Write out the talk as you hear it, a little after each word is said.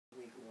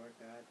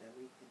that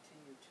we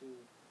continue to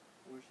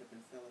worship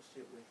and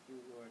fellowship with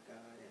you, Lord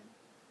God, and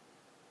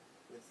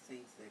with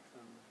saints that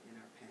come in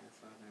our path,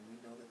 Father. And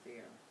we know that they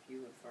are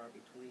few and far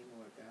between,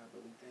 Lord God,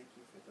 but we thank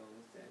you for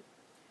those that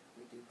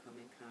we do come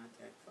in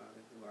contact,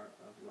 Father, who are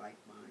of like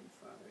mind,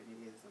 Father.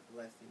 And it is a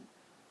blessing,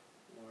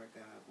 Lord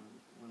God,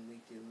 when we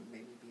do, and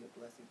may we be a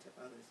blessing to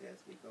others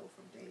as we go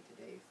from day to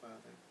day,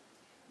 Father.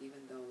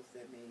 Even those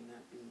that may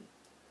not be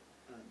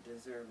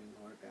deserving,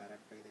 Lord God, I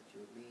pray that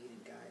you will lead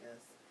and guide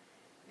us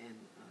and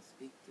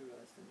speak through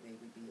us, and may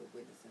we be a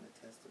witness and a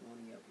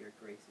testimony of your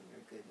grace and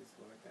your goodness,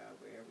 Lord God,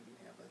 wherever you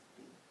have us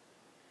be.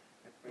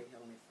 I pray,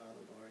 Heavenly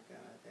Father, Lord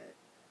God, that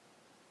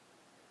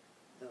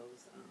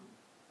those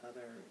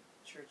other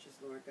churches,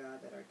 Lord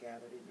God, that are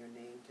gathered in your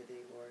name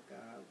today, Lord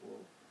God,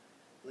 will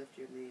lift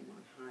your name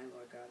on high,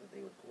 Lord God, that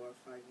they would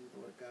glorify you,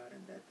 Lord God,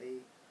 and that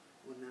they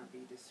will not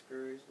be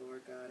discouraged,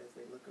 Lord God, as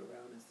they look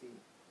around and see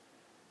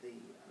the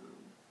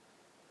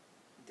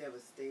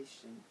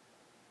devastation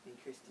in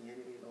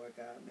Christianity, Lord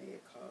God. May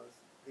it cause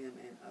them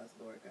and us,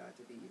 Lord God,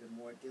 to be even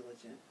more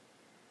diligent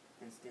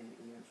and stand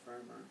even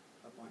firmer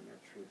upon your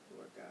truth,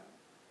 Lord God.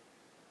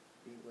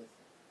 Be with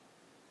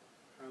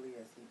Harley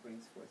as he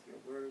brings forth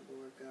your word,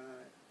 Lord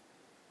God.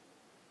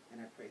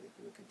 And I pray that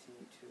you will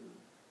continue to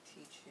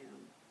teach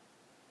him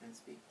and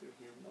speak through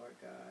him, Lord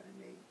God. And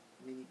may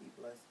many be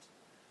blessed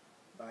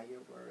by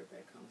your word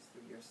that comes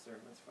through your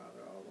servants,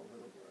 Father, all over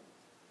the world.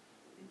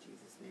 In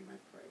Jesus' name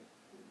I pray.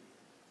 Amen.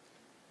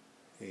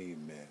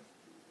 Amen.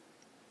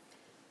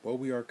 Well,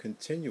 we are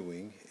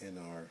continuing in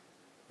our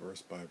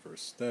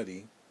verse-by-verse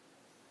study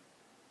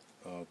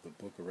of the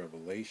book of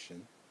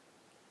Revelation,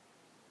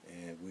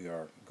 and we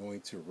are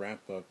going to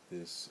wrap up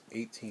this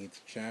 18th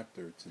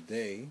chapter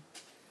today,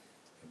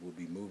 and we'll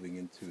be moving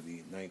into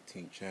the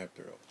 19th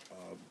chapter.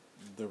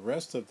 The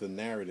rest of the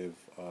narrative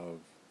of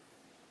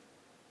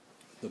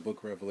the book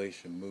of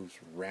Revelation moves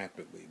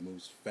rapidly,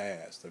 moves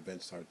fast.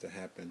 Events start to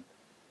happen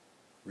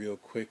real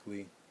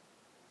quickly.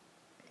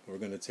 We're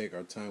going to take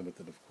our time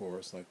with it, of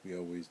course, like we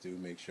always do.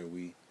 Make sure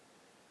we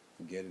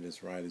get it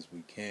as right as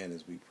we can,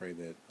 as we pray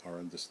that our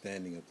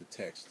understanding of the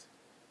text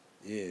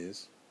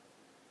is.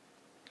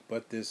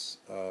 But this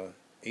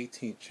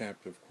 18th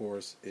chapter, of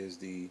course, is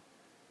the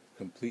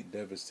complete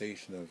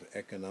devastation of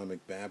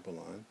economic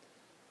Babylon,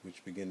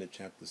 which begin at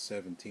chapter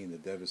 17, the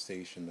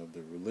devastation of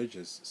the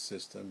religious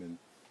system,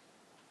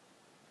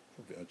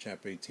 and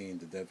chapter 18,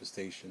 the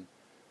devastation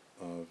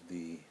of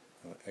the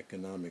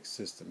economic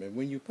system. And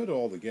when you put it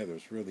all together,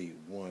 it's really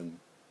one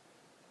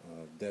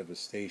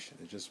devastation.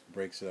 It just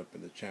breaks it up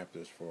into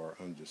chapters for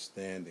our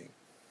understanding.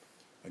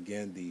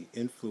 Again, the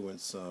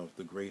influence of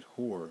the great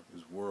whore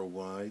is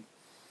worldwide,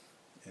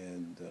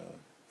 and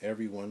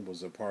everyone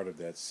was a part of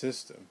that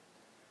system.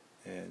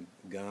 And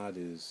God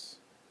is,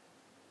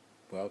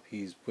 well,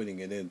 he's putting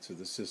it into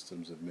the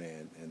systems of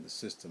man and the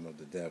system of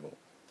the devil.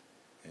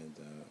 And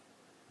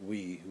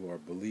we who are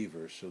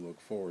believers should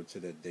look forward to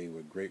that day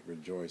with great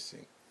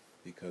rejoicing,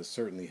 because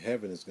certainly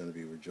heaven is going to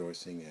be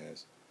rejoicing,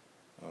 as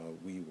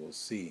we will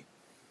see.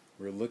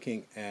 We're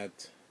looking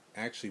at,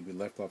 actually we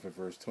left off at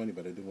verse 20,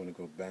 but I do want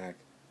to go back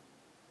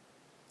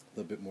a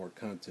little bit more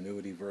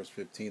continuity. Verse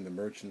 15, the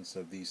merchants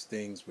of these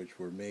things which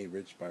were made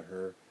rich by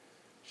her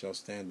shall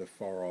stand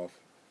afar off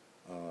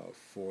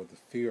for the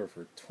fear of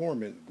her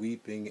torment,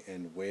 weeping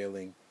and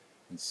wailing,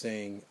 and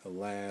saying,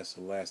 Alas,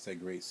 alas,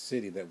 that great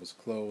city that was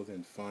clothed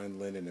in fine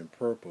linen and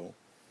purple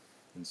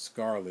and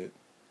scarlet,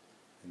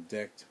 and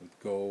decked with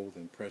gold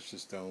and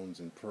precious stones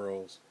and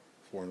pearls,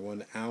 for in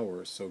 1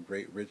 hour so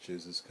great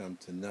riches is come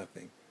to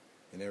nothing.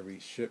 And every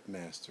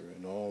shipmaster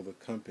and all the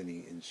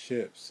company in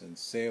ships and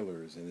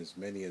sailors and as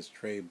many as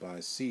trade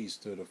by sea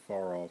stood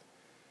afar off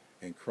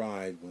and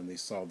cried when they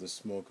saw the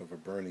smoke of a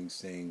burning,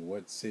 saying,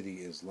 What city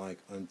is like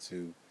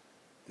unto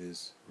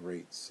this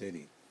great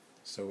city?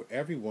 So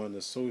everyone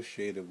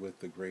associated with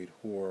the great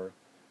whore,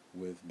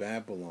 with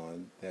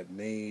Babylon, that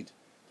made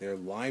their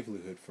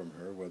livelihood from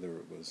her, whether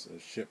it was a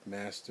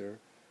shipmaster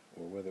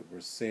or whether it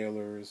were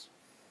sailors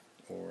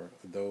or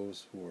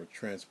those who are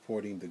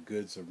transporting the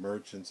goods of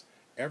merchants,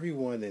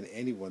 everyone and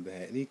anyone that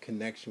had any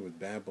connection with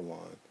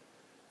Babylon,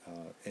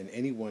 and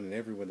anyone and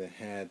everyone that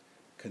had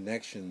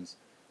connections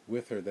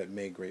with her that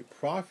made great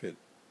profit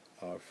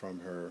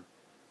from her,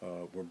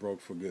 were broke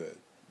for good.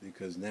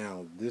 Because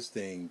now this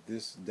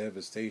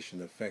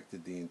devastation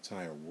affected the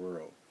entire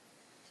world.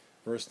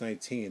 Verse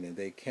 19, and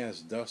they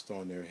cast dust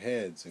on their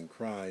heads and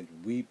cried,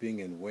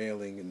 weeping and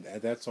wailing, and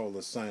that's all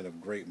a sign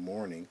of great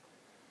mourning.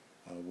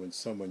 When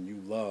someone you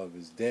love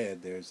is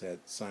dead, there's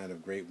that sign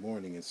of great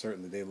mourning, and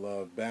certainly they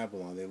love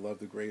Babylon, they love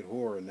the great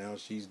whore, and now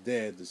she's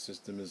dead, the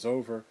system is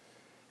over,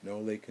 and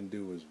all they can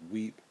do is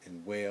weep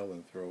and wail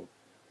and throw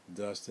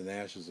dust and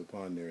ashes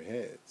upon their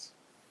heads.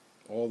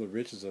 All the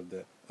riches of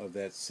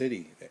that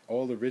city,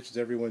 all the riches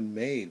everyone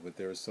made with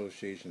their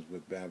associations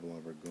with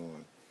Babylon were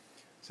gone.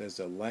 It says,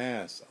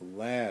 Alas,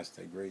 alas,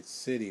 that great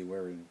city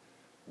wherein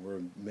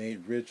were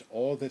made rich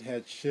all that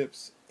had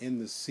ships in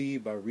the sea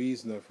by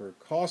reason of her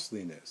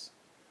costliness.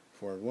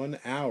 For in 1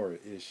 hour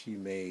is she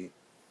made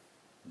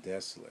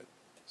desolate.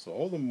 So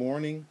all the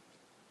mourning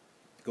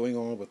going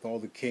on with all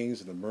the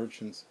kings and the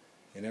merchants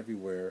and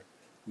everywhere,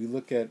 we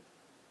look at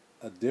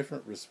a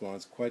different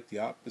response, quite the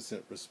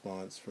opposite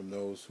response from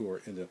those who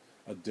are in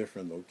a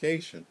different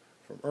location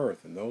from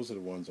earth, and those are the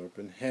ones up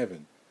in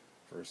heaven.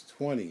 Verse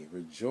 20,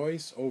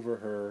 rejoice over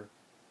her,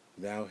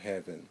 thou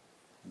heaven,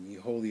 ye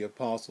holy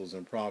apostles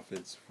and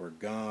prophets, for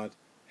God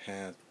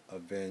hath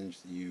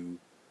avenged you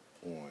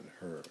on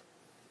her.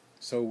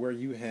 So where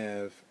you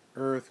have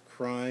earth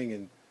crying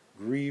and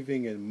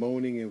grieving and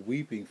moaning and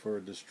weeping for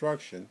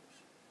destruction,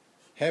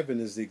 heaven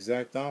is the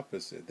exact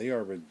opposite. They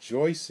are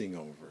rejoicing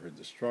over her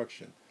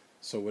destruction.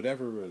 So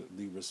whatever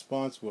the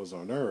response was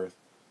on earth,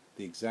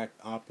 the exact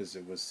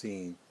opposite was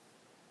seen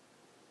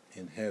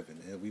in heaven.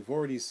 And we've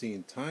already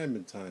seen time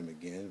and time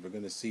again, we're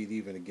going to see it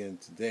even again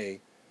today,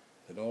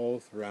 that all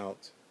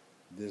throughout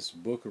this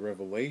book of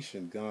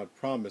Revelation, God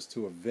promised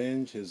to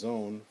avenge his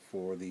own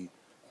for the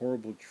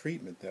horrible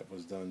treatment that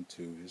was done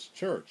to his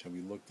church. And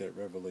we looked at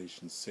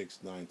Revelation 6,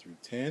 9 through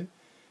 10,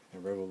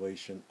 and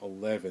Revelation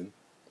 11,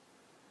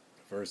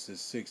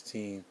 verses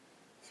 16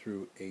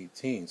 through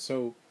 18.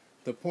 So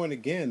the point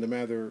again, no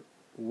matter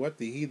what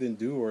the heathen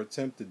do or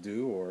attempt to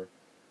do, or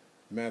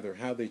no matter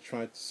how they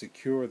try to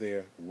secure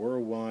their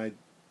worldwide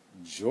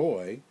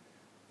joy,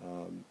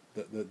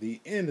 the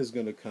end is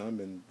going to come,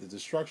 and the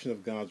destruction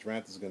of God's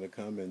wrath is going to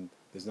come, and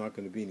there's not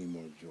going to be any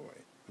more joy.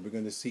 And we're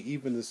going to see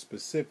even the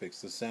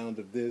specifics, the sound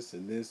of this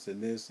and this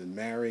and this, and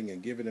marrying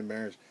and giving in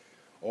marriage,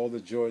 all the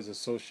joys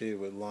associated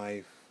with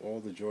life, all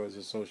the joys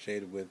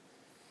associated with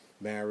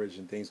marriage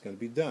and things going to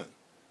be done.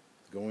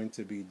 Going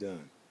to be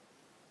done.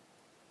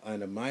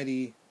 And a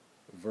mighty,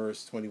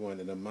 verse 21,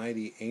 and a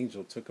mighty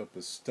angel took up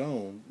a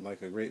stone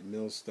like a great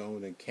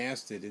millstone and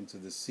cast it into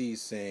the sea,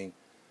 saying,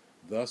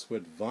 thus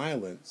with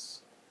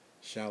violence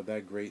shall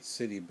that great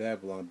city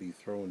Babylon be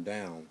thrown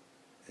down,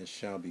 and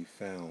shall be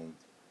found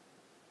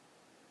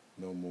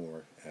no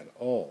more at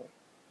all.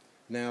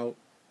 Now,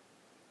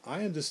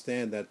 I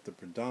understand that the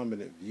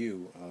predominant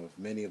view of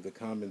many of the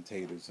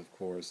commentators, of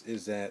course,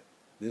 is that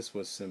this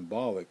was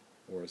symbolic,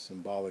 or a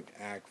symbolic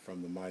act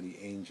from the mighty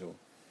angel,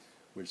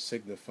 which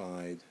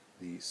signified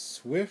the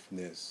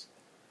swiftness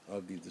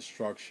of the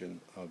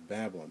destruction of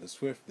Babylon, the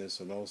swiftness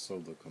and also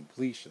the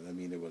completion. I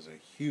mean, it was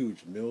a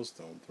huge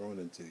millstone thrown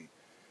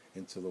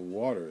into the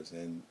waters,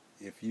 and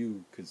if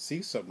you could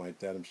see something like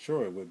that, I'm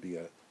sure it would be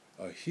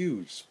a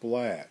huge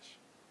splash,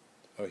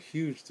 a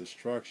huge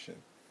destruction.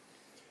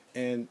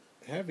 And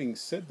having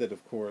said that,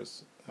 of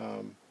course,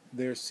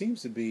 there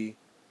seems to be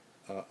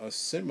a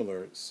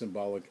similar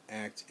symbolic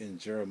act in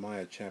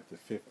Jeremiah chapter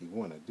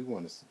 51. I do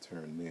want us to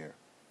turn there.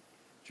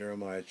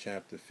 Jeremiah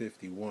chapter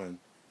 51,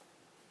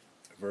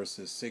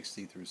 verses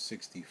 60 through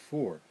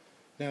 64.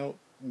 Now,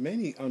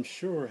 many, I'm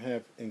sure,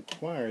 have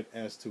inquired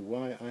as to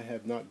why I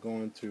have not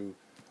gone to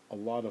a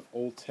lot of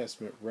Old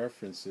Testament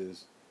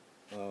references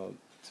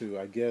to,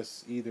 I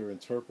guess, either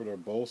interpret or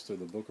bolster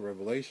the book of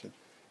Revelation.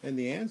 And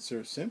the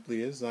answer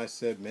simply is, I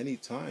said many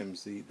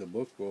times, the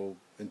book will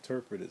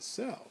interpret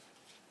itself.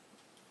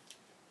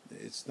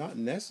 It's not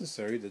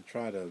necessary to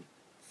try to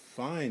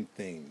find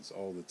things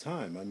all the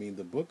time. I mean,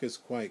 the book is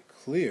quite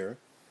clear.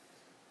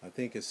 I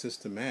think it's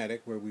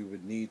systematic. Where we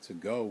would need to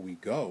go, we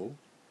go.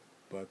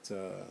 But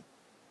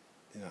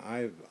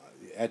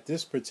at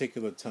this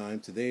particular time,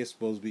 today is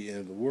supposed to be the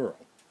end of the world.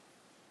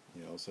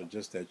 So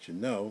just that you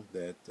know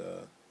that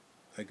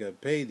I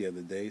got paid the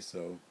other day,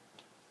 so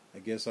I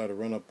guess I ought to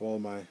run up all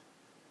my.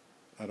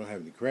 I don't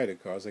have any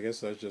credit cards. I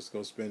guess I'll just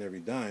go spend every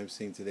dime,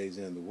 seeing today's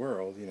the end of the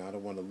world. I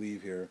don't want to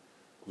leave here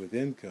with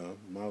income.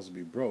 Might as well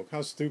be broke.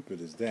 How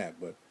stupid is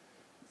that? But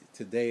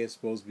today is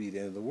supposed to be the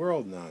end of the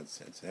world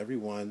nonsense.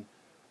 Everyone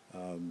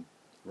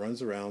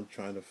runs around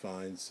trying to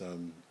find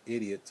some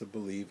idiot to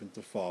believe and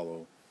to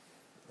follow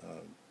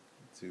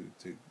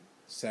to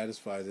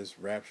satisfy this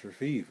rapture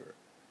fever.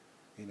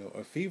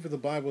 A fever the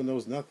Bible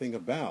knows nothing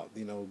about.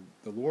 The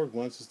Lord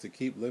wants us to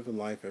keep living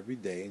life every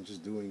day and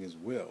just doing His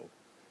will,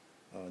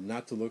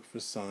 not to look for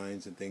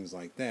signs and things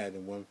like that.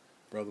 And one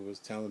brother was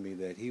telling me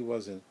that he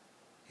wasn't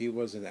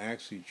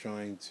actually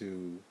trying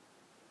to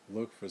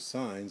look for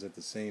signs at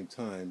the same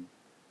time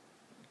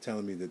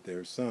telling me that there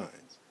are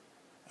signs.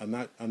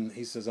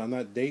 He says, I'm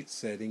not date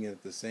setting, and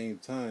at the same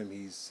time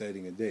he's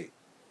setting a date.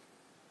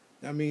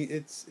 I mean,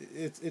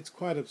 it's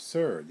quite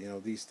absurd,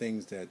 these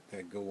things that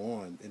go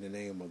on in the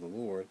name of the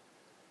Lord.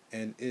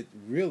 And it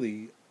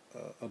really,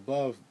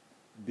 above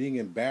being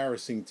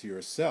embarrassing to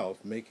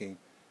yourself, making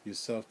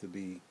yourself to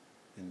be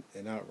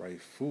an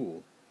outright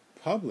fool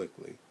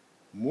publicly,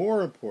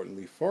 more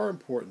importantly, far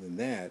important than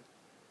that,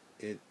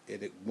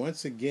 it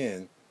once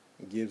again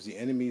gives the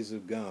enemies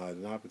of God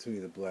an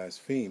opportunity to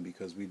blaspheme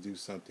because we do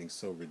something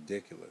so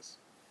ridiculous.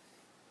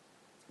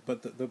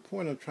 But the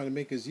point I'm trying to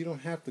make is you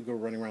don't have to go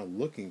running around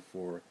looking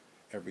for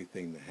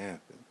everything to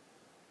happen.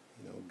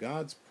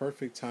 God's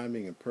perfect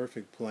timing and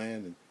perfect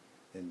plan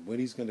and when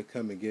He's going to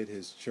come and get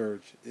His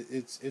church,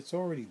 it's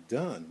already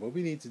done. What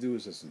we need to do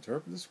is just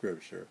interpret the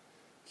Scripture,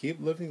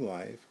 keep living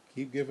life,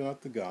 keep giving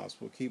out the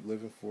gospel, keep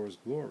living for His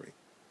glory.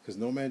 Because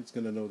no man's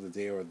going to know the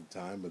day or the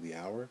time or the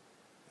hour.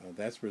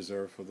 that's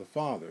reserved for the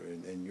Father,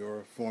 and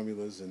your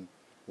formulas and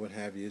what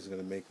have you is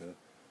going to make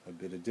a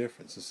bit of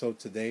difference. And so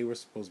today we're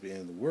supposed to be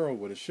in the world.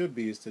 What it should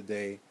be is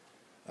today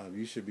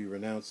you should be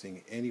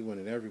renouncing anyone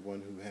and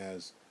everyone who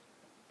has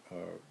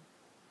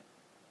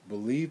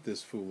believed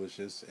this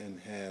foolishness and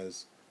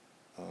has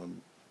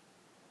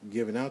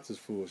given out this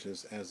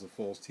foolishness as the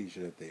false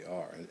teacher that they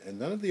are. And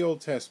none of the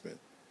Old Testament,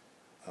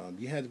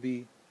 you had to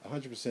be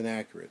 100%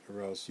 accurate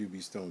or else you'd be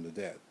stoned to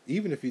death.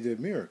 Even if you did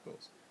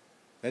miracles,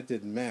 that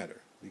didn't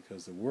matter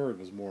because the word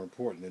was more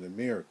important than the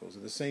miracles.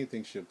 And the same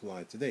thing should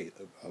apply today,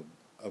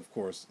 of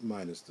course,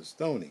 minus the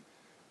stoning.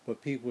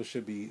 But people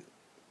should be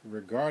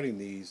regarding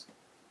these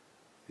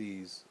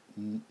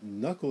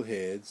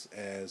knuckleheads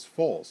as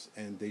false,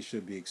 and they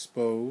should be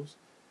exposed,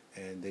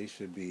 and they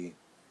should be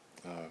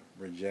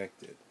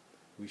rejected.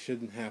 We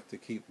shouldn't have to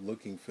keep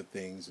looking for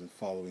things and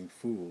following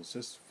fools.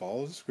 Just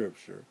follow the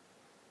scripture.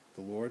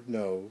 The Lord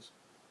knows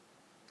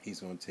He's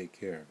going to take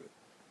care of it.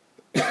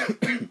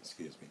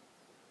 Excuse me.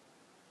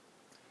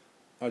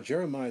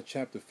 Jeremiah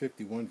chapter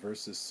 51,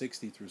 verses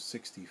 60 through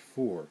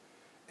 64.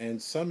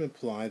 And some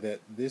imply that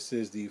this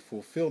is the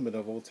fulfillment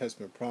of Old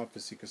Testament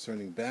prophecy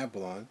concerning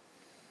Babylon.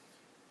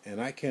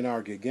 And I can't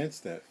argue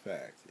against that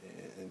fact.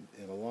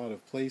 In a lot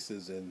of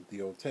places in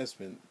the Old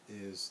Testament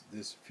is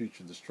this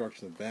future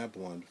destruction of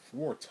Babylon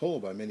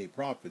foretold by many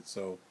prophets.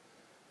 So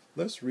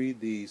let's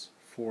read these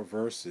 4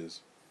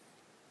 verses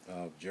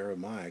of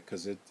Jeremiah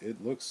because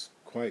it looks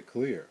quite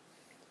clear.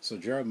 So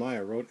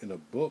Jeremiah wrote in a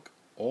book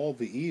all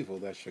the evil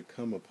that should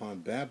come upon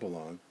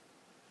Babylon,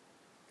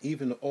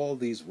 even all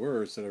these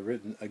words that are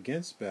written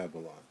against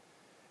Babylon.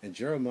 And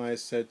Jeremiah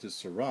said to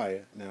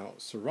Sariah, now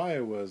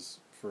Sariah was,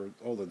 for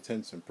all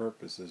intents and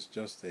purposes,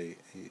 just a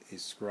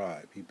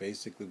scribe. He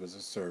basically was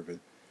a servant,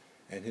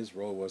 and his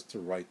role was to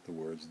write the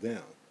words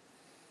down.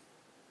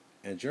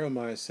 And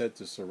Jeremiah said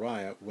to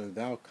Sariah, when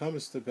thou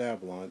comest to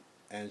Babylon,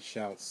 and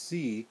shalt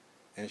see,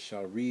 and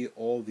shalt read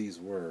all these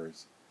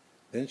words,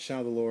 then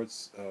shall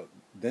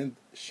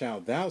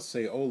thou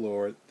say, O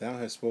Lord, thou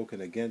hast spoken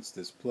against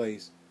this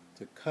place,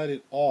 to cut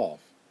it off,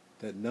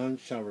 that none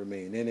shall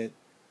remain in it,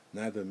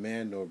 neither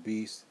man nor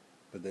beast,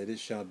 but that it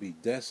shall be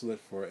desolate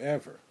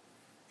forever.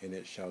 And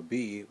it shall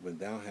be, when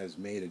thou hast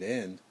made an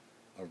end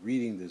of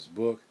reading this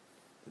book,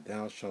 that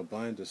thou shalt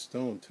bind a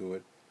stone to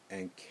it,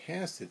 and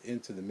cast it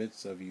into the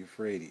midst of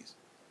Euphrates.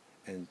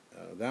 And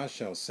thou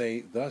shalt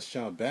say, thus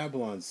shall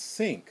Babylon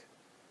sink,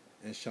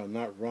 and shall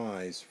not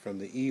rise from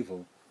the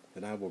evil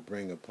that I will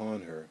bring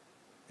upon her,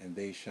 and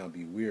they shall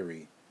be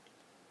weary.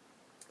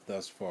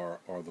 Thus far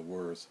are the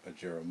words of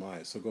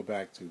Jeremiah. So go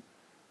back to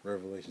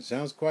Revelation.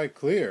 Sounds quite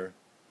clear,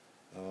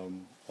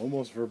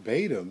 almost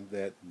verbatim,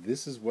 that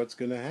this is what's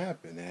going to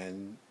happen.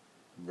 And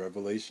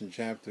Revelation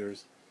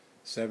chapters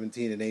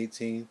 17 and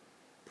 18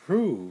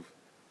 prove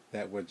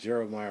that what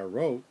Jeremiah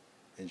wrote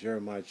in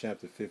Jeremiah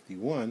chapter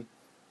 51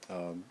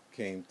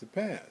 came to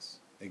pass,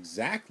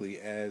 exactly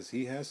as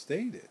he has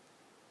stated,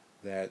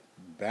 that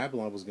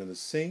Babylon was going to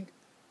sink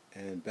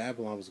and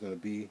Babylon was going to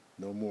be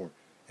no more.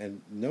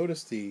 And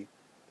notice the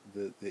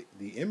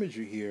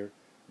imagery here,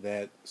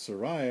 that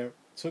Sariah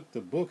took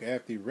the book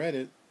after he read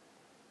it,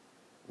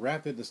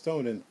 wrapped it in a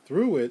stone, and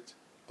threw it,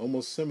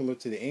 almost similar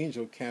to the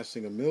angel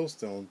casting a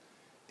millstone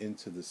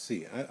into the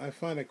sea. I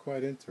find it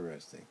quite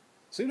interesting.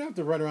 So you don't have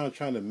to run around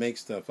trying to make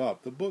stuff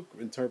up. The book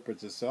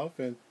interprets itself,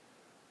 and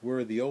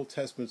where the Old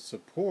Testament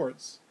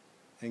supports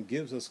and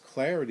gives us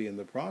clarity in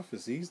the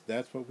prophecies,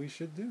 that's what we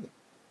should do.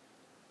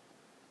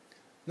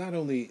 Not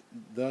only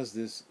does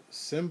this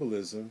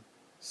symbolism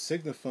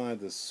signify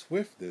the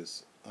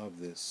swiftness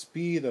of the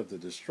speed of the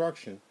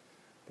destruction,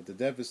 but the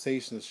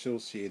devastation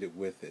associated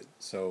with it.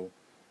 So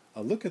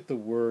look at the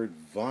word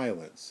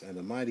violence. And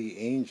a mighty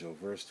angel,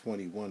 verse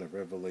 21 of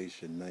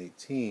Revelation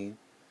 19,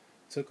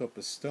 took up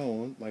a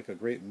stone like a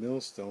great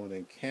millstone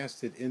and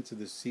cast it into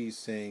the sea,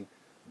 saying,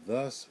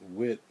 thus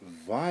with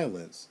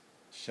violence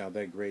shall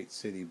that great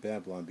city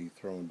Babylon be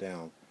thrown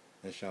down,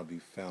 and shall be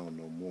found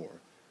no more.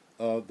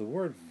 The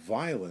word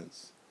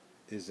violence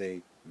is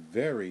a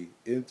very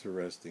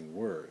interesting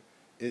word.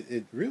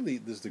 It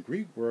really is the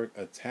Greek word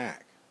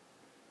attack,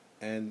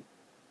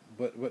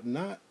 but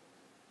not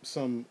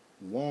some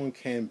long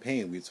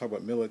campaign. We talk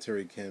about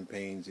military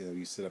campaigns.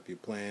 You set up your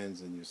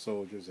plans and your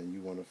soldiers, and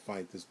you want to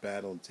fight this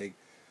battle and take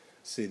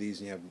cities,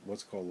 and you have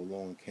what's called a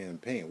long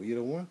campaign. Well, you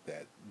don't want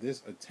that.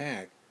 This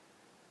attack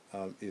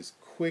is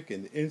quick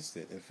and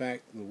instant. In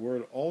fact, the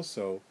word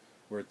also,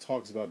 where it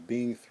talks about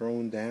being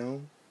thrown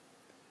down,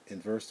 in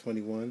verse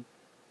 21,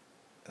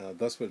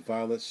 thus with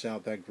violence shall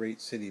that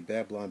great city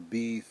Babylon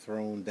be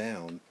thrown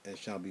down, and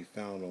shall be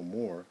found no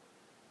more.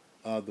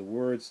 The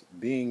words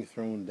being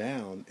thrown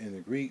down in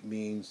the Greek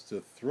means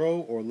to throw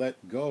or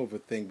let go of a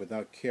thing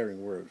without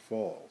caring where it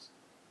falls.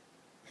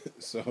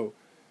 So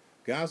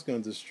God's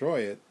going to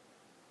destroy it,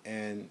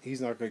 and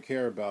He's not going to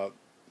care about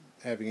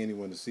having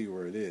anyone to see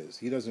where it is.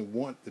 He doesn't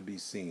want to be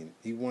seen.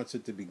 He wants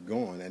it to be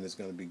gone, and it's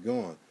going to be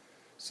gone.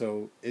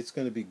 So it's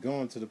going to be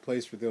gone to the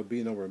place where there'll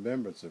be no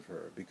remembrance of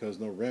her, because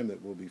no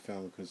remnant will be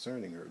found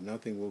concerning her.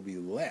 Nothing will be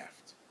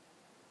left.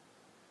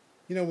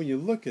 when you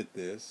look at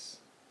this,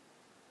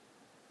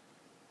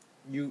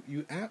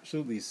 you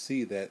absolutely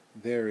see that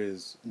there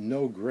is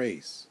no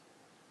grace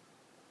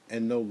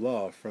and no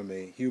love from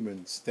a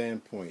human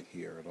standpoint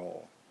here at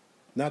all.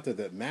 Not that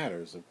that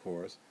matters, of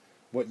course.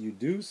 What you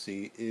do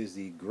see is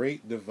the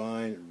great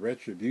divine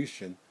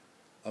retribution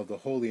of the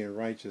holy and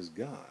righteous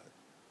God.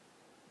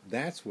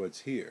 That's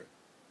what's here.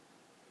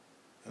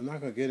 I'm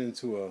not going to get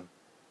into a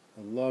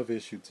love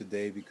issue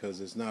today because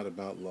it's not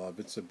about love.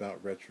 It's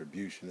about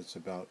retribution. It's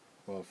about,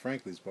 well,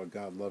 frankly, it's about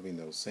God loving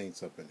those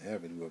saints up in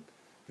heaven who have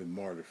been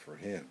martyred for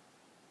him.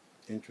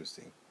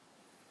 Interesting.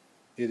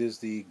 It is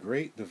the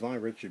great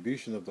divine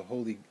retribution of the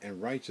holy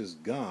and righteous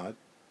God.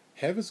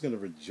 Heaven's going to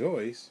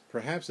rejoice,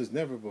 perhaps as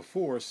never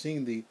before,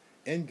 seeing the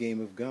end game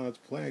of God's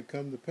plan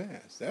come to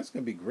pass. That's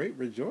going to be great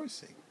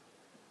rejoicing.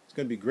 It's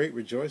going to be great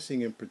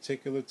rejoicing in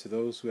particular to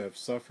those who have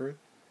suffered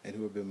and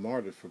who have been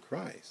martyred for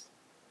Christ.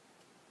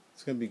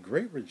 It's going to be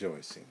great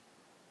rejoicing.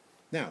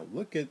 Now,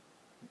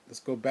 let's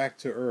go back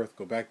to earth,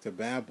 go back to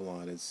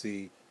Babylon and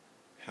see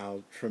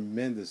how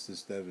tremendous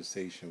this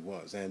devastation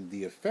was. And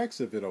the effects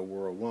of it are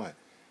worldwide.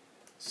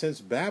 Since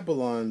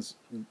Babylon's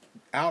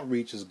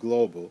outreach is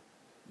global,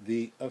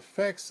 the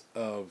effects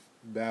of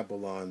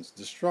Babylon's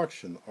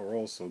destruction are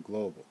also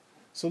global.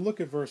 So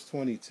look at verse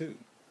 22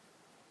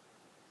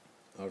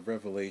 of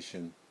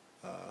Revelation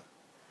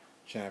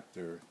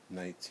chapter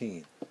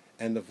 19.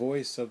 And the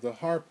voice of the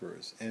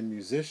harpers and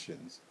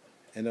musicians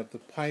and of the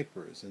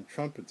pipers and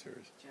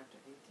trumpeters. Chapter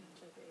 18.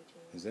 Chapter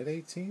 18. Is that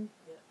 18?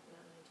 Yep,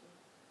 not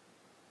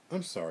 19.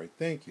 I'm sorry.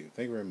 Thank you.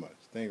 Thank you very much.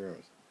 Thank you very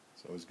much.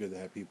 So it's good to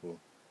have people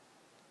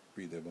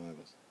read their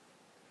Bibles.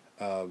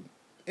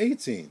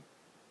 18.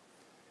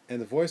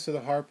 And the voice of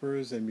the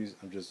harpers and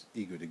I'm just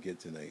eager to get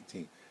to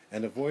 19.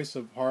 And the voice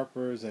of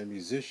harpers and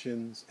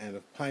musicians and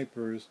of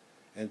pipers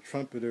and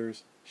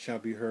trumpeters shall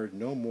be heard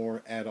no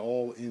more at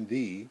all in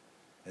thee,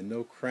 and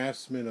no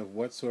craftsman of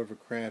whatsoever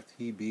craft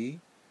he be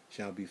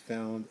shall be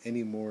found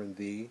any more in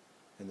thee,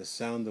 and the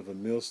sound of a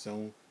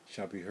millstone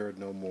shall be heard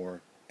no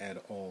more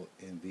at all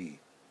in thee.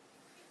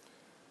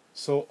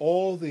 So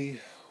all the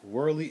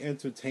worldly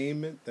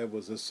entertainment that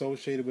was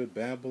associated with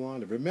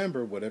Babylon, and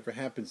remember, whatever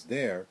happens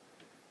there,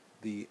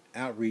 the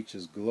outreach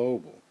is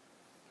global.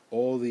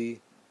 All the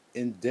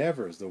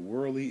endeavors, the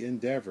worldly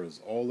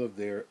endeavors, all of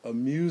their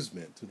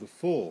amusement to the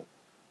full,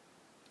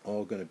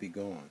 all going to be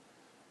gone.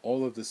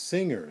 All of the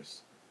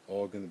singers,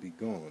 all going to be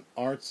gone.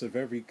 Arts of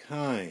every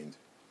kind,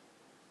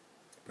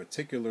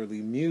 particularly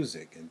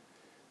music. And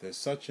there's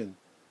such a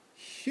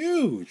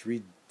huge,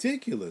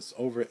 ridiculous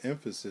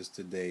overemphasis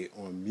today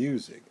on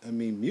music. I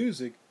mean,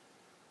 music,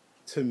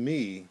 to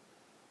me,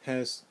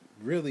 has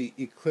really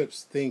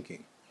eclipsed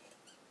thinking.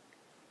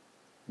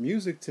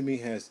 Music, to me,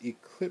 has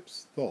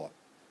eclipsed thought.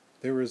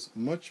 There is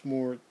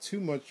too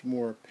much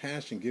more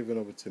passion given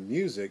over to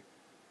music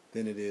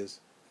than it is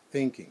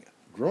thinking.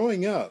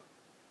 Growing up,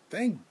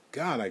 thank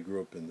God I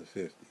grew up in the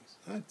 50s.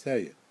 I tell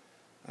you,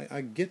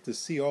 I get to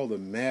see all the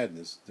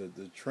madness,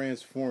 the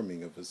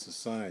transforming of a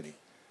society.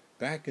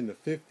 Back in the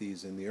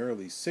 50s and the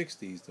early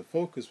 60s, the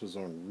focus was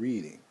on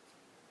reading,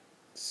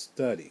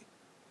 study,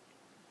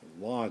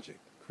 logic,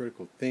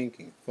 critical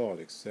thinking, thought,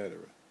 etc.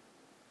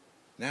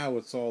 Now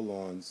it's all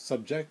on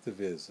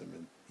subjectivism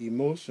and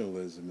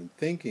emotionalism, and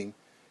thinking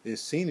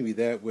is seen to be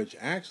that which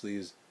actually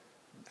is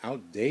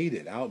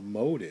outdated,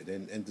 outmoded,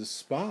 and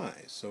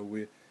despised.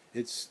 So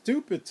it's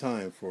stupid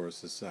time for a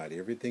society.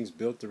 Everything's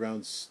built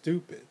around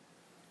stupid.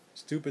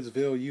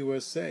 Stupidsville,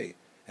 USA.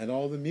 And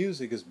all the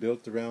music is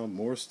built around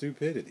more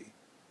stupidity.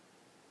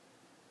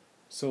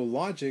 So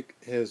logic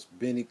has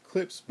been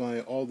eclipsed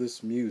by all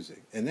this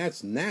music. And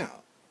that's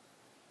now.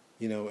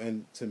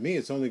 And to me,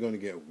 it's only going to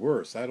get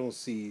worse. I don't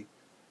see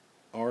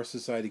our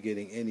society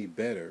getting any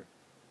better.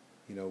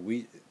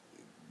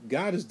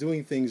 God is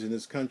doing things in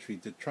this country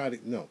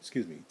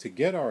to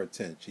get our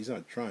attention. He's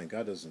not trying.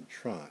 God doesn't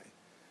try.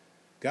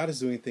 God is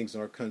doing things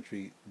in our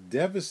country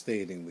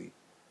devastatingly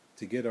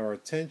to get our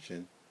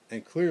attention,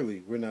 and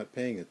clearly we're not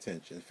paying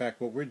attention. In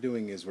fact, what we're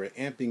doing is we're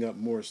amping up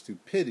more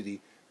stupidity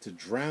to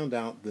drown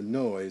out the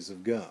noise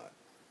of God.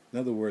 In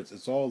other words,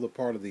 it's all the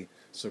part of the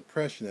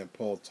suppression that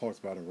Paul talks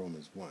about in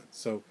Romans 1.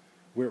 So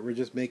we're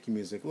just making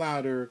music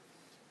louder,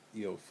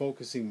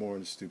 focusing more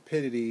on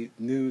stupidity.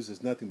 News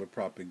is nothing but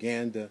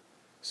propaganda.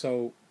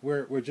 So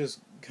we're just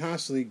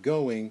constantly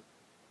going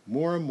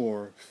more and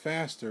more,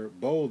 faster,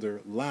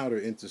 bolder, louder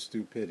into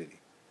stupidity.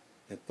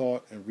 And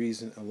thought and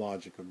reason and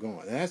logic are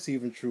gone. And that's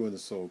even true in the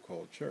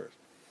so-called church.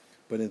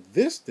 But in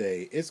this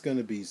day, it's going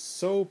to be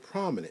so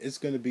prominent. It's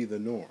going to be the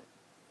norm.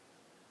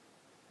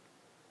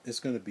 It's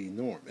going to be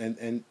norm.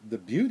 And the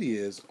beauty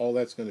is all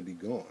that's going to be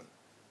gone.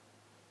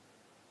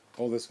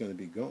 All that's going to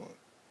be gone.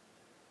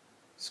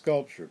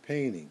 Sculpture,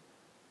 painting,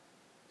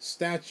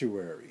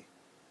 statuary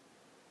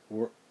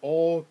were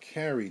all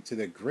carried to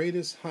the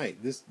greatest height.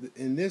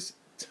 In this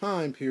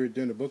time period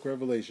during the book of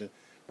Revelation,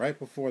 right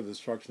before the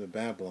destruction of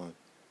Babylon,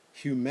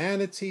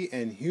 humanity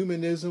and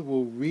humanism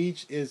will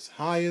reach its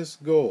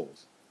highest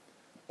goals.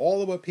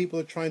 All of what people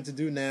are trying to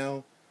do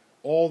now,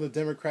 all the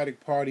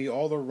Democratic Party,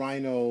 all the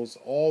rhinos,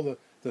 all the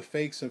the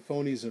fakes and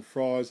phonies and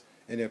frauds,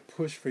 and their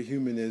push for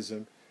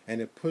humanism, and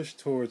their push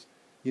towards,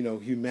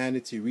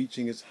 humanity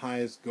reaching its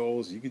highest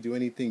goals. You can do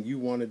anything you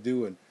want to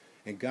do,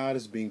 and God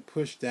is being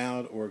pushed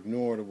down or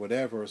ignored or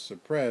whatever, or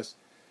suppressed.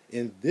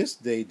 In this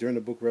day, during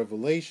the book of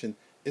Revelation,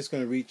 it's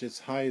going to reach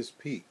its highest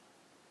peak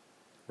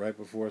right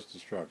before its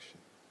destruction.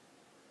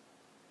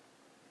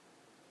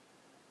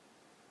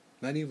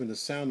 Not even the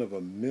sound of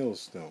a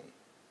millstone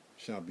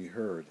shall be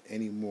heard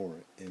any more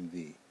in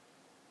thee.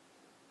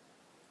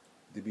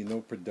 There be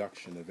no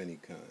production of any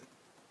kind.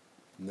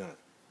 None.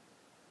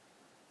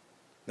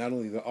 Not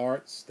only the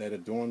arts that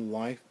adorn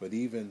life, but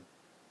even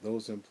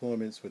those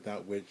employments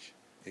without which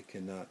it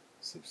cannot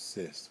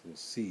subsist will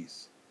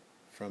cease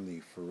from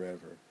thee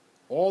forever.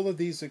 All of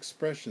these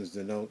expressions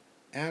denote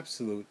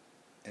absolute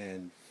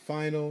and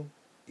final,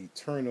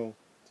 eternal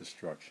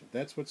destruction.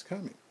 That's what's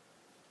coming.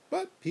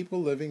 But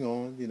people living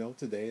on,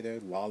 today, they're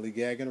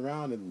lollygagging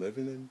around and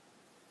living and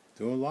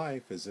doing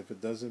life as if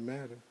it doesn't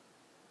matter.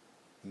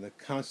 And the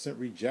constant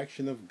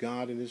rejection of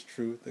God and His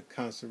truth, the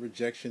constant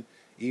rejection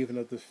even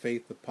of the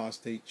faith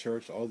apostate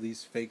church, all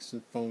these fakes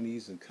and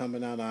phonies, and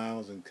coming out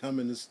aisles and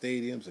coming to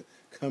stadiums and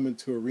coming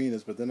to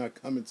arenas, but they're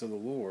not coming to the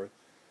Lord.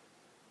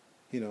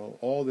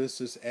 All this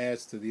just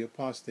adds to the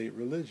apostate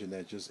religion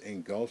that just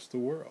engulfs the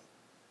world,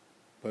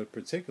 but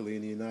particularly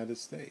in the United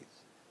States.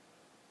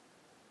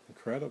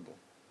 Incredible.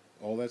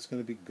 All that's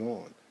going to be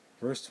gone.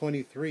 Verse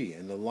 23,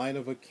 and the light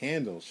of a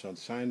candle shall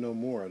shine no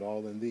more at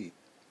all in thee.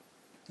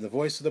 And the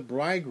voice of the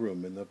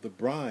bridegroom and of the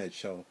bride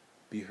shall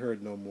be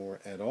heard no more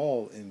at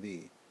all in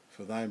thee.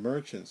 For thy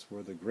merchants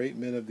were the great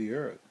men of the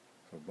earth,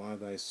 for by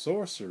thy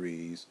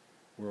sorceries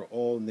were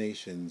all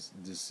nations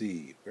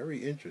deceived. Very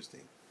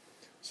interesting.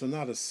 So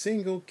not a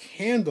single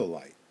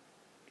candlelight,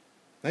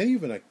 not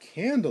even a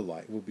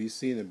candlelight, will be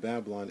seen in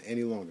Babylon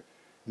any longer.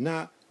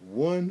 Not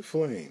one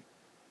flame.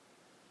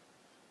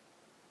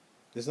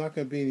 There's not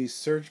going to be any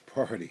search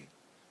party.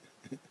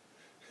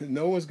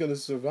 No one's going to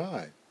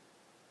survive.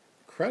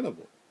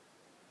 Incredible.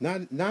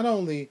 Not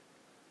only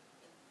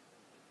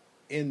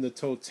in the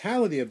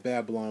totality of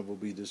Babylon will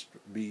be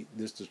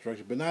this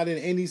destruction, but not in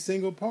any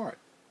single part.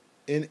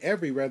 In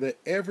every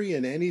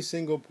and any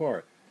single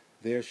part,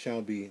 there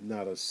shall be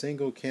not a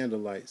single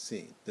candlelight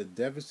seen. The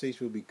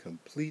devastation will be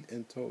complete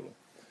and total.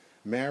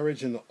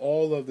 Marriage and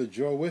all of the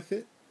joy with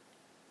it,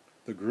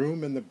 the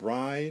groom and the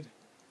bride,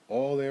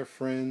 all their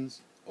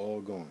friends,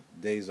 all gone.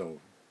 Day's over.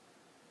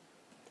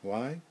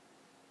 Why?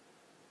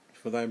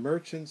 For thy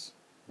merchants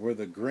were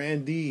the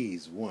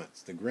grandees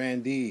once. The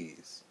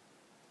grandees.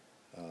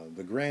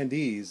 The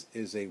grandees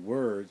is a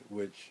word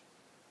which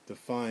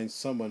defines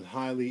someone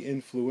highly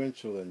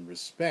influential and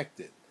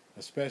respected,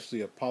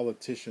 especially a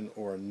politician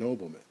or a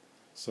nobleman.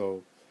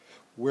 So,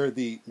 where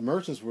the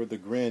merchants were the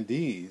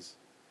grandees,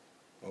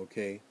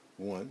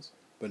 once,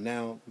 but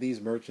now these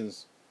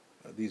merchants,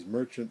 these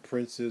merchant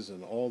princes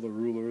and all the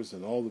rulers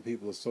and all the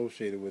people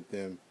associated with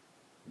them,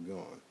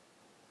 gone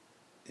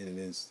in an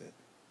instant.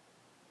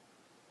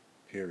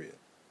 Period.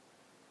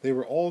 They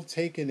were all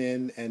taken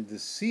in and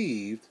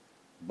deceived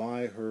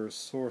by her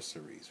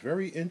sorceries.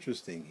 Very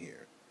interesting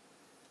here.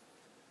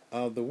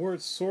 The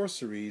word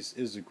sorceries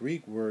is the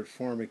Greek word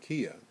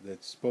pharmakia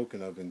that's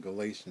spoken of in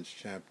Galatians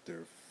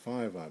chapter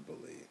 5, I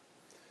believe.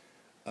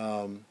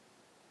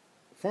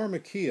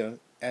 Pharmakia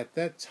at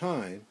that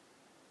time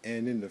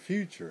and in the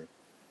future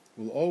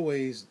will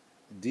always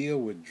deal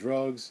with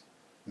drugs,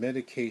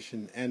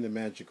 medication, and the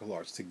magical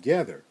arts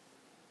together.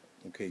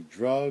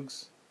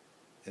 Drugs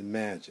and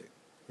magic.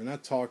 We're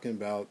not talking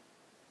about,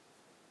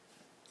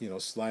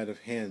 sleight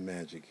of hand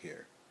magic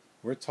here.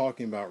 We're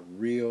talking about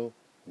real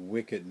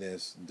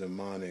wickedness,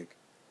 demonic,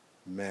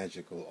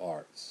 magical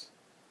arts.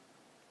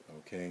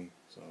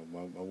 So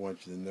I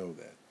want you to know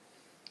that.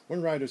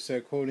 One writer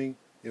said, quoting,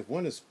 if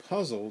one is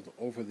puzzled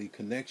over the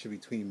connection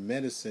between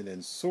medicine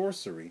and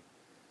sorcery,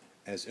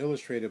 as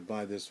illustrated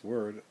by this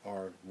word,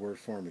 our word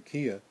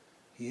pharmakia,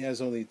 he has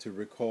only to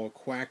recall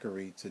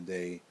quackery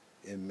today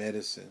in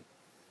medicine,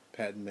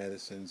 patent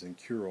medicines and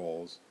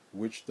cure-alls,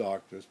 witch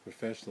doctors,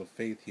 professional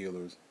faith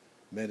healers,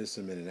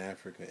 medicine men in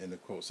Africa, end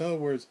of quote. So in other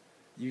words,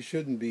 you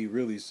shouldn't be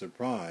really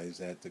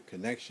surprised at the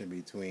connection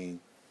between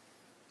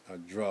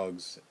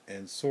drugs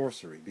and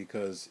sorcery,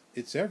 because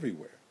it's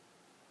everywhere.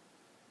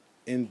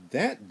 In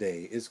that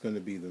day, it's going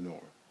to be the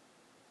norm.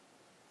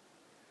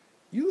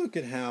 You look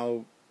at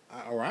how,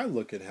 or I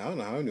look at how, I don't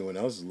know how anyone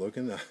else is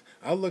looking,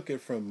 I look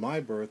at from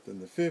my birth in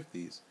the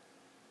 50s,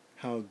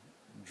 how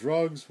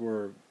drugs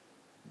were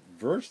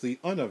virtually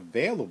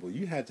unavailable.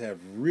 You had to have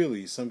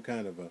really some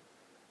kind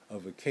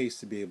of a case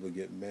to be able to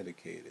get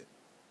medicated.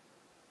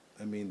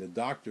 I mean, the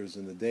doctors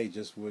in the day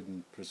just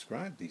wouldn't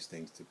prescribe these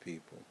things to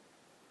people.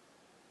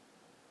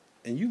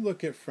 And you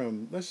look at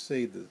from, let's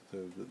say, the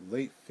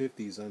late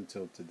 50s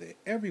until today,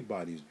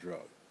 everybody's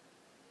drugged.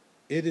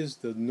 It is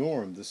the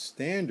norm, the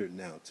standard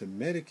now to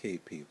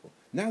medicate people.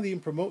 Now they're even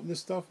promoting this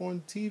stuff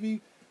on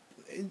TV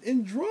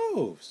in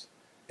droves.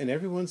 And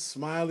everyone's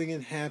smiling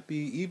and happy,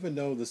 even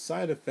though the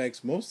side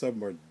effects, most of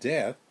them are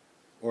death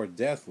or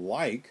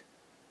death-like,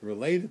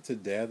 related to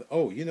death.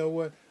 Oh, you know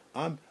what?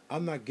 I'm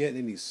not getting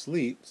any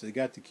sleep. So they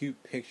got the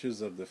cute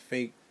pictures of the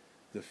fake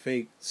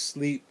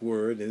sleep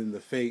word and then the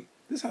fake.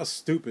 This is how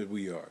stupid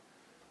we are.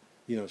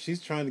 You know,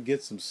 she's trying to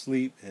get some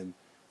sleep, and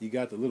you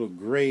got the little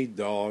gray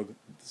dog,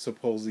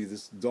 supposedly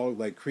this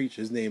dog-like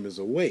creature. His name is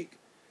Awake,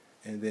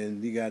 and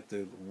then you got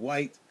the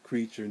white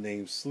creature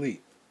named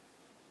Sleep.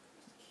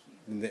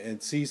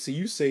 And see,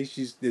 you say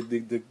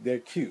they're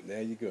cute.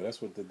 There you go.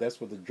 That's what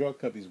the drug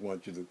companies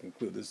want you to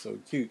conclude. They're so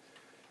cute.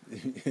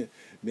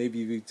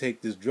 Maybe if you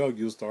take this drug,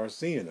 you'll start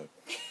seeing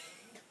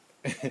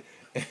them.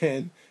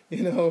 And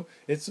you know,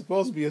 it's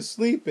supposed to be a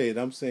sleep aid.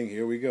 I'm saying,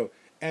 here we go.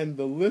 And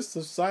the list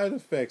of side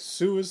effects: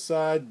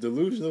 suicide,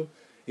 delusional.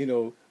 You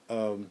know,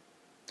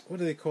 what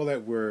do they call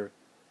that? Where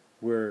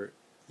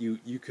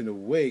you can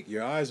awake,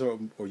 your eyes are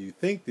open, or you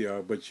think they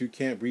are, but you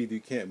can't breathe, you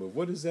can't move.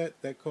 What is that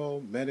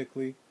called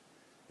medically?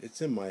 It's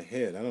in my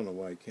head. I don't know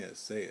why I can't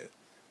say it.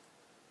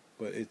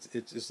 But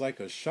it's like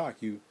a shock.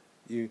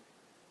 Your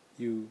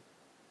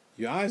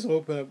eyes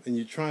open up and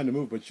you're trying to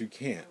move, but you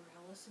can't.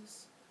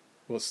 Paralysis?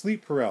 Well,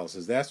 sleep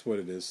paralysis, that's what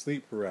it is.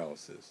 Sleep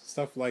paralysis.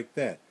 Stuff like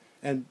that.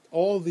 And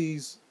all of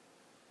these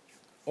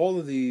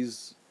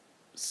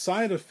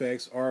side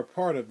effects are a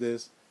part of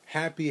this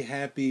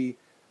happy,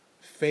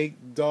 fake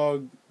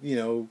dog, you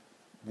know,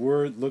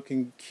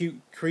 word-looking cute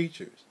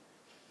creatures.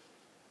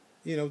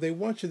 You know, they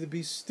want you to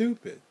be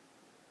stupid.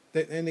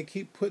 And they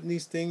keep putting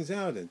these things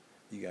out, and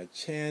you got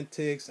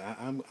Chantix.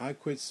 I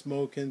quit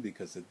smoking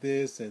because of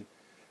this, and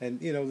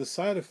you know the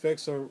side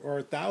effects are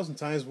 1,000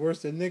 times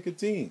worse than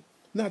nicotine.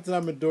 Not that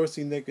I'm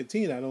endorsing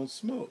nicotine. I don't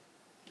smoke.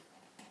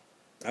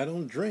 I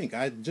don't drink.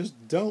 I just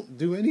don't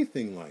do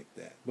anything like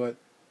that. But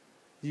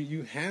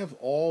you have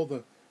all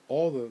the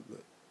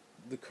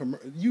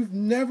you've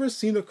never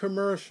seen a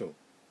commercial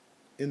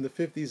in the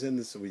 50s and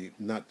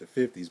not the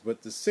 50s,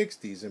 but the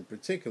 60s in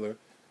particular,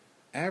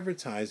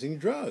 advertising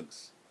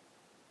drugs.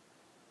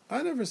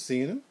 I never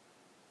seen them.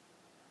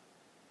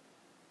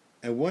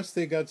 And once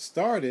they got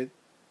started,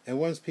 and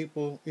once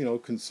people, you know,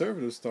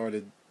 conservatives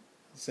started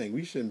saying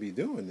we shouldn't be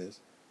doing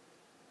this,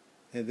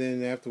 and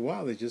then after a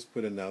while they just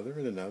put another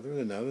and another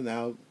and another.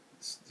 Now,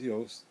 you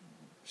know,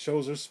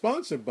 shows are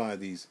sponsored by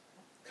these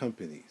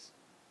companies.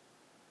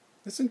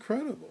 It's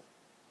incredible.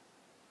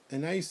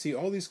 And now you see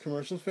all these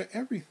commercials for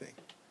everything.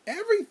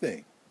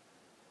 Everything.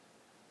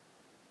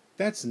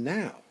 That's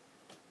now.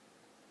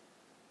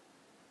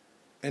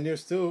 And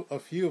there's still a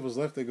few of us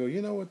left that go, you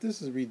know what,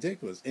 this is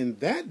ridiculous. In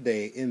that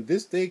day, in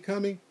this day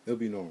coming, it'll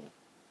be normal.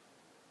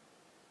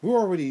 We're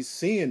already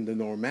seeing the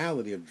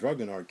normality of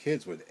drugging our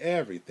kids with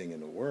everything in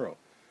the world.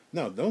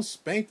 No, don't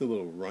spank the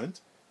little runt.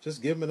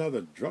 Just give him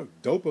another drug.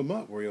 Dope him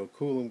up where he'll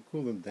cool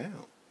him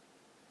down.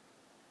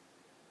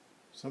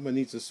 Someone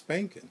needs a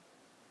spanking.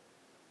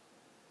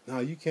 No,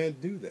 you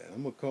can't do that.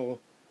 I'm going to call,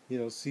 you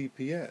know,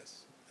 CPS.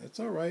 That's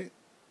all right.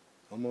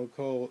 I'm going to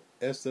call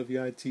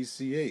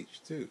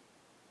SWITCH too.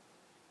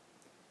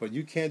 But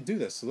you can't do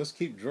that. So let's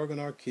keep drugging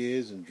our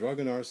kids and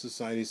drugging our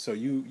society. So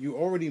you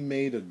already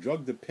made a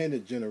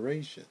drug-dependent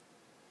generation.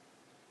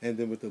 And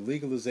then with the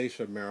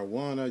legalization of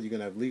marijuana, you're going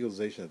to have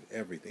legalization of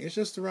everything. It's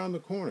just around the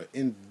corner.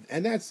 And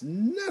that's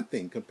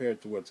nothing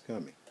compared to what's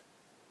coming.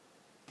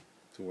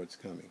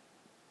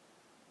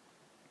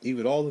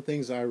 Even all the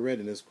things I read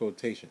in this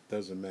quotation,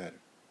 doesn't matter.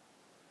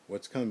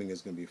 What's coming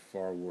is going to be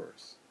far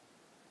worse.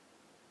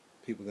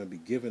 People are going to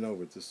be given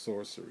over to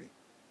sorcery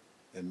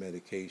and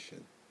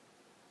medication.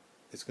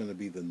 It's going to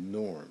be the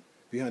norm.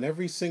 Behind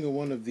every single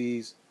one of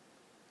these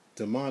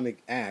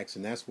demonic acts,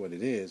 and that's what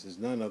it is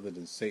none other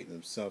than Satan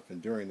himself. And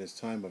during this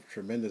time of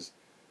tremendous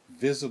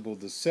visible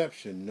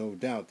deception, no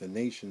doubt the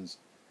nations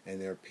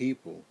and their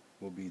people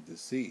will be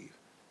deceived.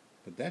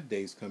 But that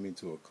day's coming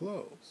to a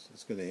close.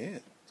 It's going to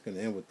end. It's going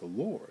to end with the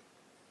Lord.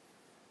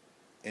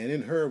 And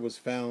in her was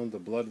found the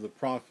blood of the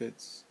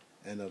prophets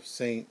and of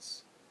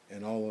saints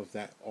and all of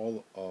that,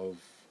 of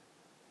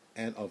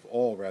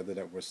all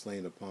that were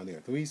slain upon the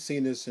earth. We've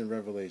seen this in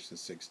Revelation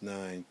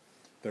 6:9,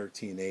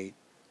 13:8,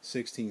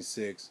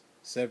 16:6,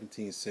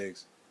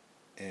 17:6,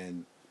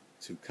 and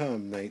to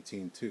come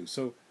 19:2.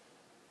 So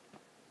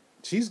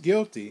she's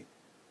guilty,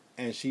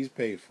 and she's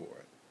paid for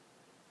it.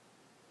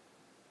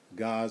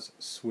 God's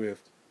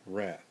swift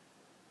wrath.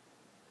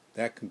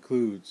 That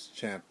concludes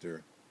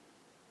chapter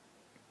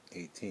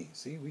 18.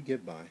 See, we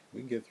get by.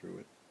 We can get through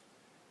it.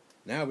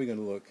 Now we're going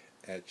to look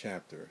at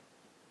chapter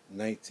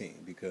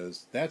 19,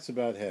 because that's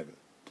about heaven,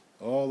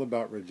 all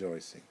about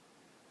rejoicing.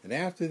 And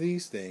after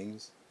these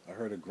things, I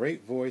heard a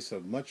great voice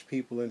of much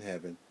people in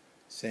heaven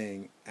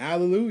saying,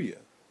 Alleluia!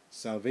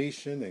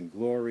 Salvation and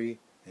glory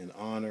and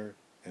honor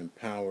and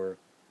power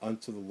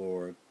unto the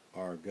Lord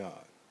our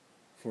God.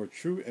 For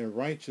true and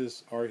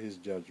righteous are his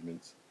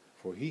judgments,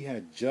 for he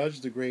had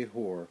judged the great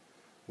whore,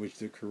 which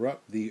did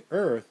corrupt the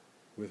earth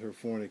with her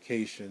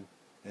fornication,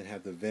 and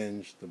hath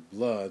avenged the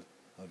blood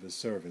of his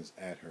servants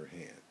at her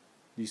hand.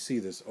 You see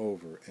this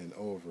over and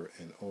over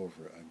and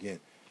over again.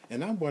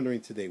 And I'm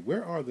wondering today,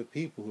 where are the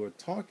people who are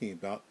talking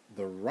about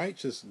the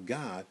righteous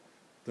God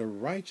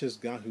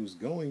who's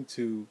going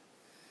to,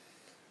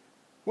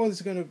 well,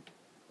 he's going to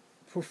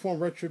perform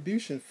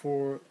retribution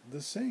for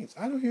the saints.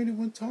 I don't hear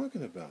anyone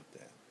talking about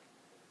that.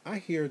 I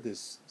hear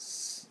this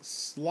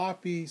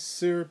sloppy,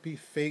 syrupy,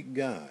 fake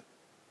God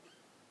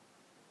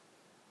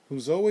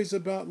who's always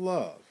about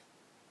love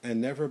and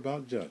never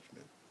about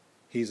judgment.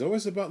 He's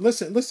always about,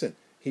 listen,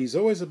 he's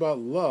always about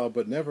love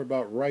but never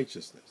about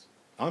righteousness.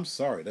 I'm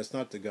sorry, that's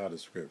not the God of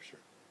Scripture.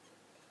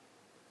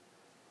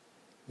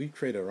 We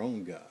create our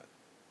own God.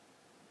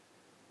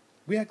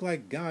 We act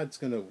like God's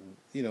going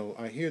to,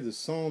 I hear the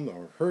song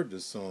or heard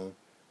the song,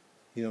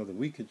 that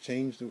we could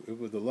change,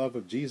 with the love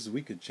of Jesus,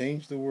 we could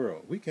change the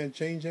world. We can't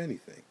change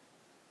anything.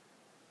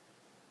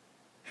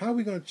 How are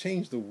we going to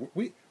change the world?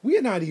 We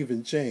are not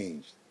even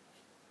changed.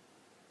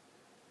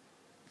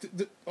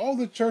 All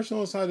the church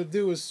knows how to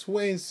do is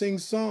sway and sing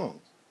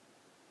songs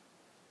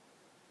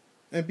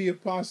and be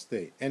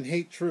apostate and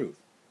hate truth.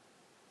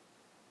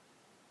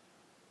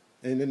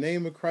 In the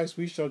name of Christ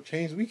we shall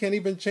change. We can't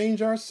even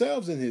change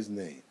ourselves in his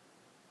name.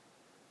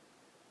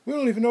 We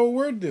don't even know what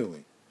we're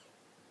doing.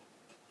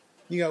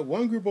 You got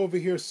one group over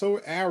here so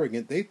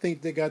arrogant, they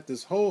think they got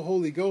this whole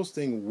Holy Ghost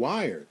thing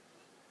wired.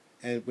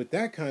 And with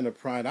that kind of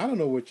pride, I don't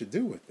know what you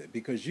do with it,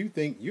 because you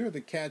think you're the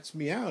cat's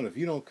meow. If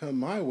you don't come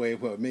my way,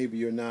 well, maybe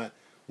you're not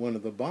one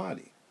of the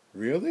body.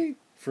 Really?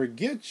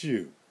 Forget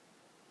you.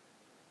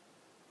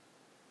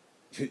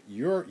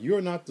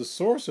 You're not the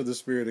source of the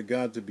Spirit of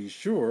God, to be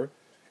sure,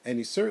 and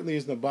he certainly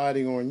isn't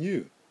abiding on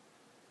you.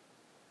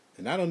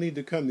 And I don't need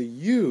to come to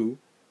you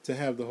to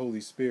have the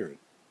Holy Spirit,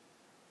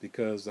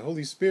 because the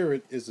Holy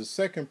Spirit is the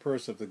second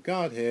person of the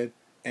Godhead,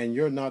 and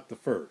you're not the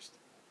first.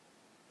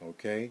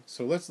 Okay?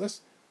 So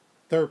let's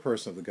third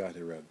person of the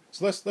Godhead, rather.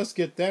 So let's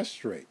get that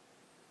straight.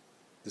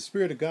 The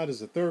Spirit of God is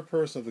the third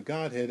person of the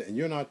Godhead, and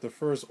you're not the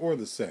first or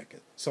the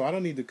second. So I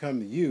don't need to come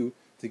to you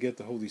to get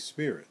the Holy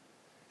Spirit.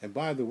 And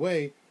by the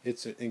way,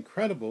 it's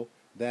incredible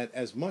that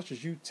as much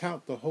as you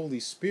tout the Holy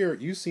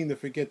Spirit, you seem to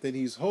forget that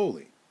he's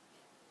holy,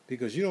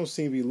 because you don't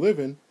seem to be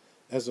living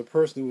as a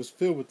person who is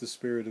filled with the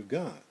Spirit of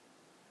God.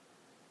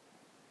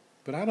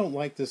 But I don't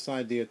like this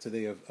idea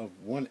today of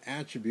one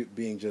attribute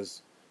being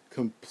just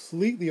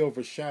completely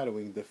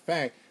overshadowing the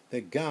fact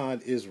that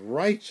God is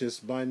righteous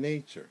by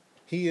nature.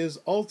 He is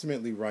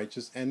ultimately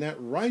righteous, and that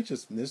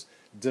righteousness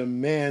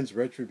demands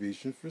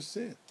retribution for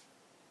sin.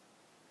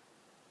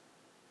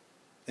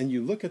 And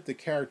you look at the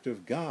character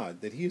of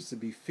God, that he is to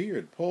be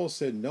feared. Paul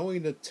said,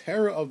 knowing the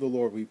terror of the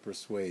Lord, we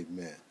persuade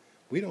men.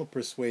 We don't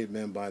persuade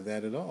men by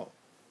that at all.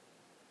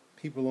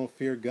 People don't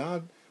fear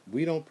God.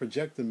 We don't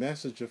project the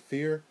message of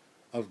fear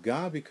of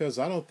God, because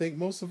I don't think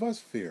most of us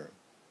fear him.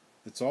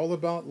 It's all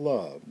about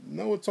love.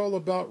 No, it's all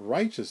about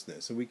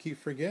righteousness, and we keep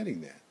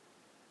forgetting that.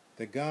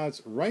 That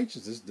God's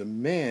righteousness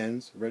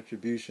demands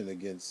retribution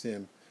against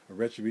sin, or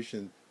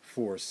retribution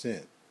for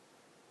sin.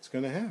 It's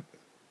going to happen.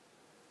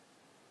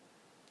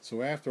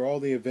 So after all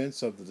the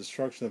events of the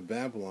destruction of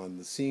Babylon,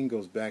 the scene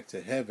goes back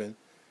to heaven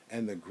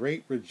and the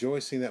great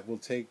rejoicing that will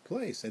take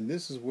place. And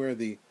this is where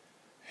the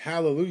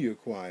Hallelujah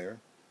choir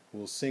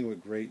will sing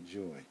with great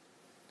joy.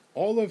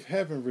 All of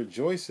heaven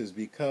rejoices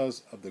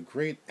because of the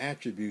great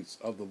attributes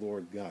of the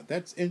Lord God.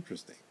 That's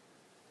interesting.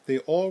 They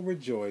all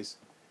rejoice,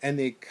 and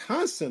they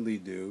constantly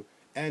do,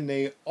 and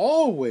they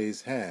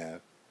always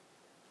have,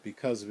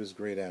 because of his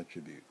great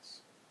attributes.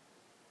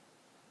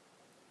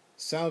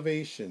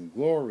 Salvation,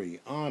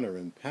 glory, honor,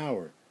 and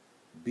power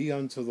be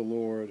unto the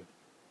Lord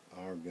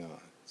our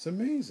God. It's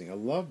amazing. I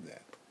love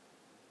that.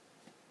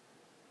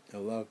 I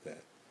love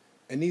that.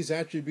 And these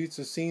attributes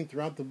are seen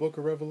throughout the book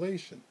of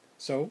Revelation.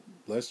 So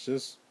let's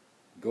just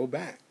go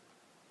back.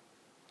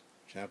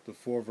 Chapter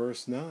 4,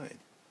 verse 9.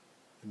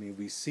 I mean,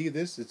 we see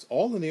this. It's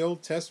all in the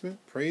Old Testament,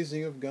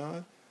 praising of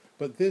God.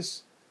 But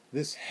this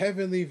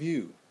heavenly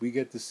view we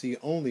get to see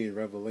only in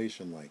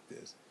Revelation like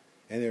this.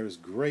 And there is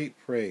great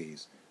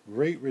praise,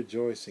 great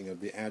rejoicing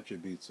of the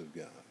attributes of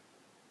God.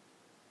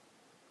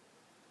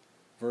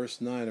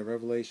 Verse 9 of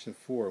Revelation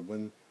 4,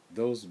 when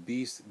those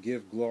beasts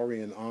give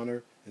glory and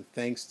honor and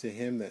thanks to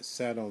him that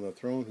sat on the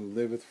throne, who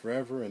liveth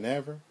forever and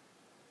ever.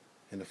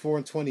 And the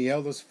 24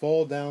 elders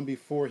fall down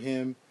before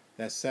him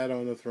that sat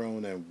on the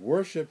throne, and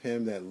worship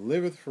him that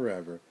liveth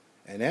forever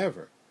and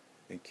ever,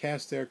 and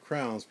cast their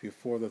crowns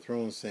before the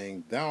throne,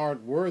 saying, Thou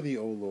art worthy,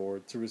 O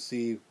Lord, to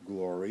receive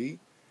glory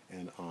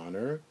and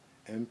honor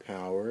and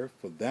power,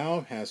 for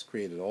thou hast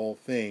created all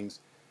things,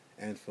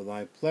 and for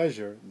thy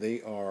pleasure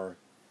they are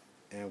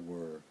and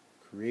were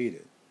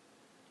created.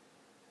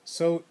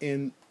 So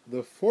in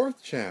the 4th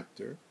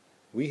chapter,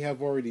 we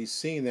have already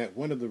seen that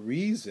one of the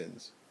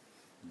reasons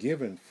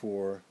given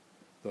for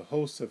the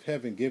hosts of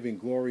heaven giving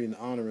glory and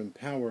honor and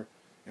power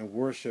and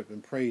worship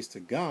and praise to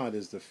God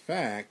is the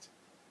fact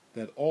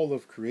that all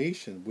of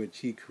creation which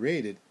he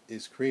created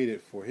is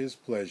created for his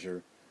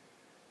pleasure,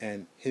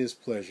 and his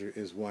pleasure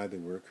is why they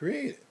were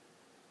created.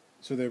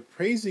 So they're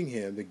praising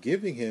him, they're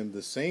giving him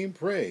the same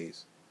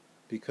praise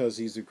because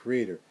he's the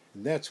creator.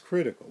 And that's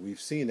critical.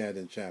 We've seen that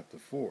in chapter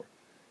 4.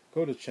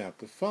 Go to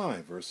chapter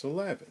 5, verse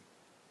 11.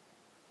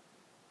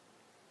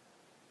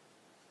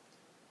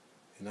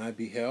 And I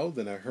beheld,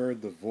 and I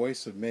heard the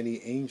voice of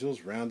many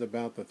angels round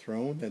about the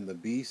throne, and the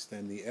beast,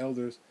 and the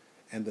elders,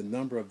 and the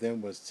number of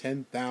them was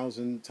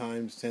 10,000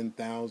 times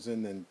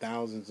 10,000, and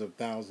thousands of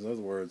thousands. In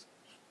other words,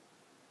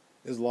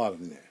 there's a lot of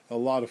them there. A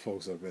lot of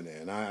folks up in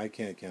there, and I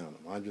can't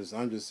count them.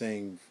 I'm just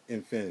saying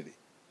infinity,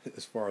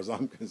 as far as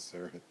I'm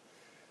concerned.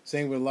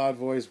 Saying with a loud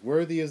voice,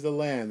 "Worthy is the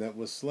Lamb that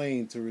was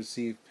slain to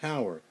receive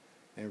power,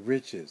 and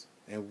riches,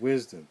 and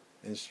wisdom,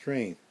 and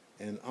strength,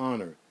 and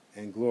honor,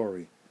 and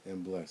glory,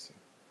 and blessing."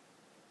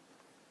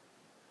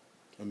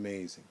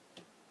 Amazing.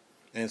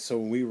 And so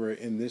when we were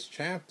in this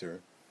chapter,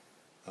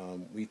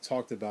 we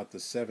talked about the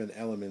 7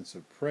 elements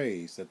of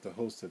praise that the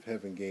host of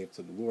heaven gave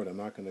to the Lord. I'm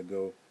not going to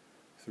go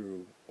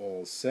through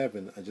all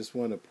 7. I just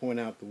want to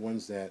point out the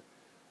ones that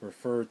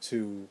refer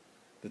to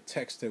the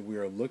text that we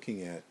are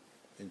looking at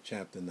in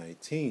chapter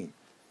 19.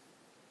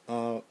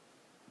 The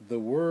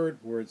word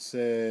where it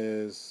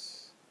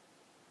says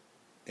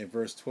in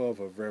verse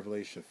 12 of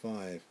Revelation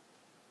 5,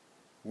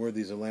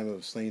 "Worthy is the Lamb that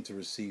was slain to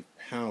receive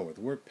power."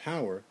 The word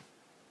power,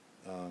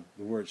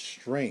 the word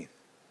strength,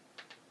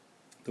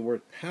 the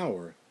word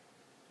power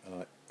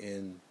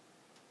in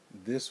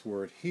this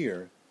word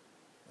here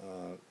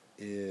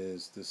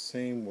is the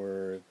same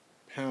word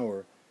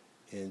power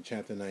in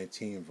chapter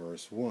 19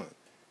 verse 1,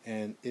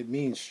 and it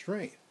means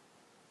strength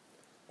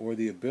or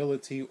the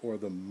ability or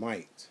the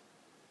might,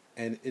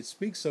 and it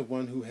speaks of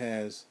one who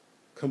has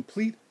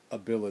complete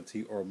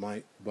ability or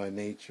might by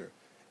nature,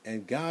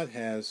 and God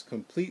has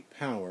complete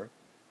power,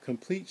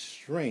 complete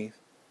strength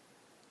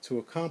to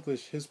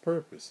accomplish his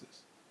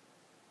purposes.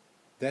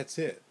 That's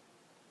it.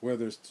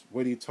 Whether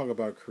you talk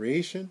about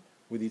creation,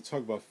 whether you talk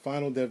about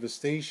final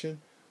devastation,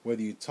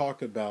 whether you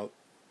talk about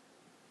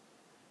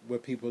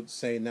what people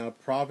say now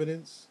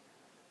providence,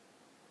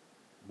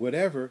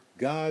 whatever,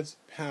 God's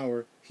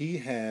power, he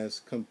has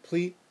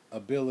complete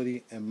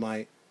ability and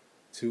might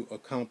to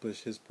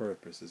accomplish his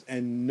purposes,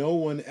 and no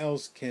one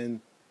else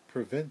can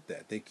prevent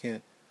that. They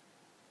can't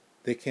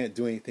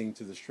do anything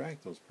to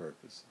distract those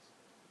purposes.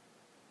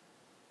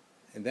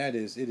 And that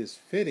is, it is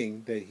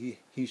fitting that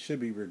he should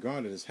be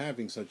regarded as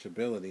having such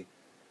ability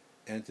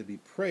and to be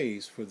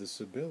praised for this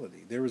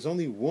ability. There is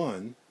only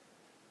one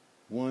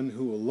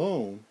who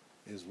alone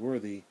is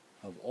worthy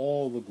of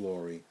all the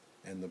glory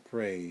and the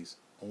praise,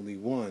 only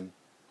one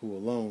who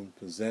alone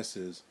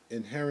possesses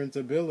inherent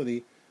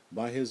ability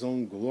by his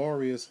own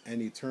glorious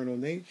and eternal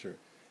nature,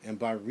 and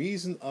by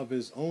reason of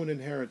his own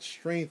inherent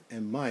strength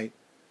and might,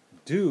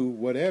 do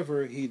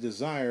whatever he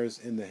desires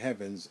in the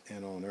heavens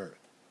and on earth.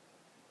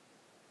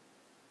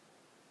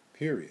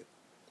 Period.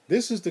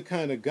 This is the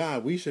kind of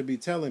God we should be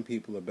telling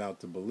people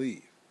about to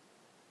believe,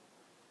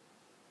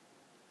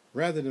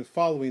 rather than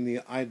following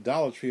the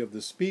idolatry of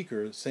the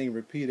speaker saying,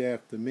 "Repeat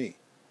after me,"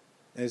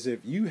 as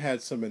if you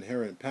had some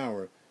inherent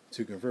power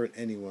to convert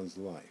anyone's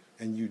life,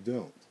 and you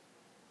don't.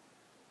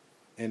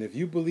 And if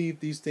you believe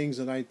these things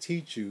that I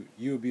teach you,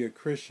 you'll be a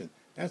Christian.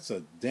 That's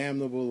a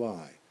damnable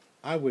lie.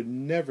 I would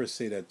never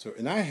say that to her.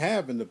 And I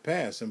have in the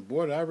past, and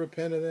boy, did I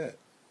repent of that.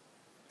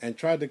 And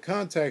tried to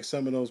contact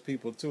some of those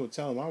people too and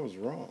tell them I was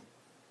wrong.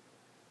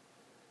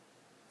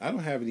 I don't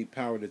have any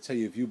power to tell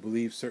you if you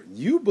believe certain.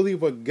 You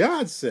believe what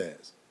God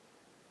says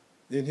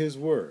in his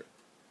word.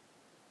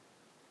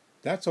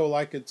 That's all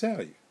I could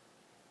tell you.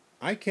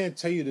 I can't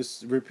tell you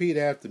to repeat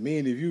after me,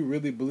 and if you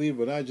really believe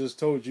what I just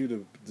told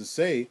you to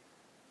say,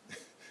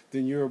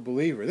 then you're a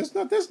believer.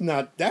 That's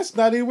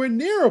not anywhere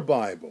near a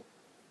Bible.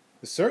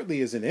 It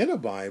certainly isn't in a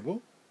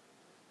Bible.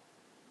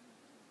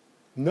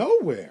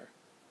 Nowhere.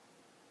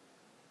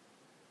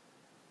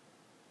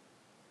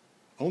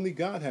 Only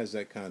God has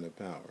that kind of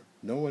power.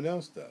 No one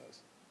else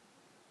does.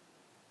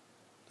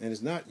 And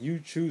it's not you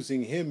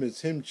choosing him,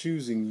 it's him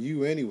choosing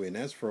you anyway, and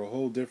that's for a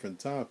whole different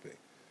topic.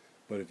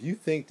 But if you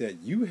think that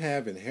you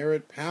have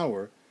inherent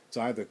power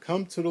to either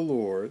come to the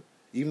Lord,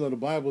 even though the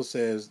Bible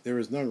says there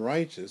is none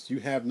righteous, you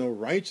have no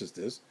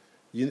righteousness,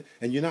 and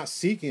you're not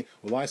seeking,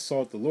 "Well, I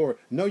sought the Lord."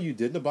 No, you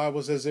didn't. The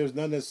Bible says there's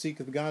none that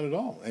seeketh God at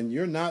all, and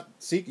you're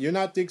not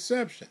the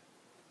exception.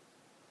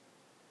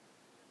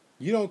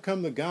 You don't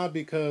come to God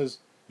because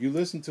you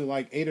listen to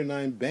like 8 or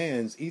 9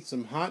 bands, eat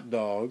some hot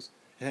dogs,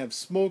 and have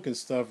smoke and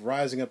stuff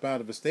rising up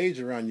out of a stage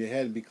around your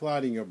head and be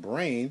clouding your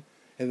brain,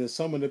 and then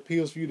someone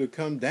appeals for you to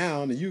come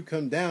down, and you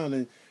come down,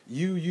 and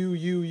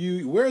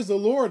you. Where's the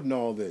Lord in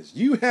all this?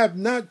 You have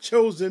not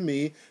chosen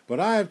me, but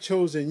I have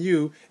chosen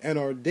you and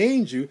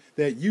ordained you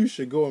that you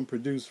should go and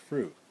produce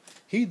fruit.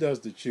 He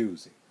does the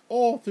choosing.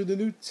 All through the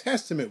New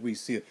Testament we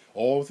see it.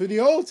 All through the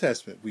Old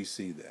Testament we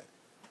see that.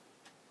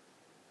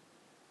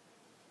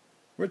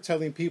 We're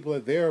telling people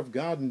that they're of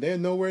God and they're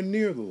nowhere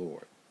near the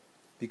Lord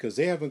because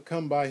they haven't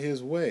come by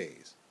his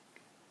ways.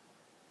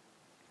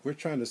 We're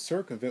trying to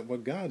circumvent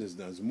what God has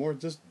done. It's more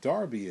just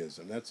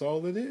Darbyism. That's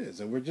all it is.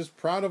 And we're just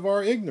proud of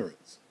our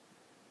ignorance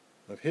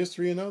of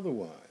history and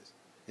otherwise.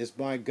 It's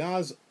by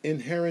God's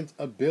inherent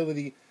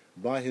ability,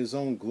 by his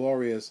own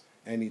glorious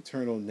and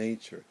eternal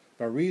nature,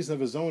 by reason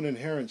of his own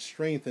inherent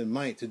strength and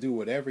might to do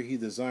whatever he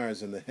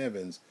desires in the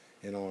heavens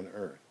and on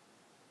earth.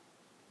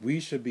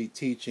 We should be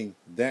teaching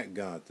that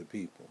God to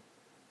people.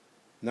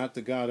 not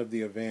the God of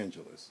the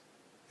evangelist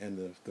and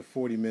the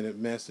 40-minute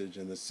message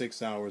and the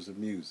 6 hours of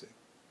music.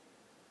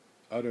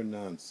 Utter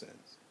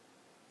nonsense.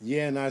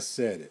 Yeah, and I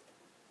said it.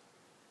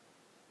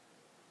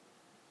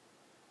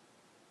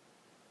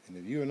 And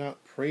if you are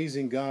not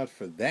praising God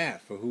for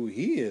that, for who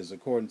he is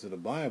according to the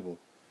Bible,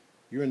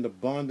 you're in the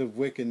bond of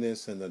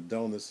wickedness and the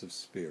dullness of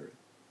spirit.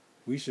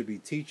 We should be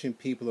teaching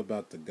people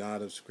about the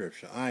God of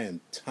Scripture. I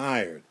am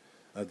tired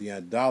of the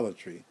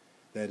idolatry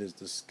that is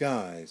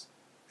disguised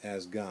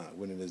as God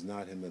when it is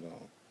not him at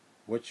all.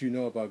 What you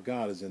know about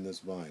God is in this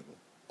Bible.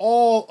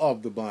 All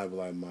of the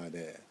Bible, I might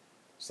add.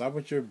 Stop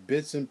with your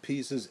bits and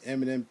pieces,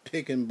 M&M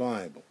picking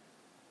Bible.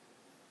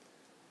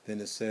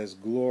 Then it says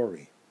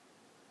glory.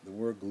 The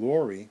word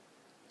glory,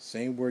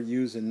 same word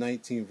used in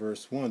 19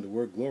 verse 1. The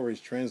word glory is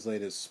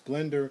translated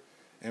splendor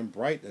and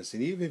brightness.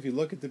 And even if you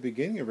look at the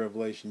beginning of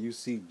Revelation, you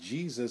see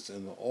Jesus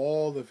in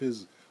all of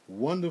his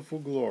wonderful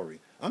glory.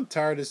 I'm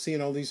tired of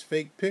seeing all these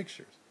fake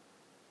pictures.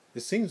 It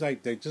seems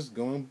like they're just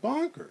going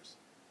bonkers.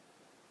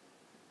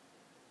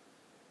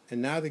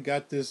 And now they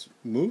got this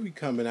movie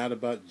coming out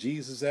about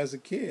Jesus as a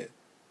kid.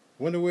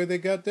 Wonder where they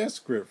got that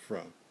script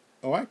from.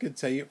 Oh, I could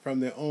tell you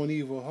from their own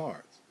evil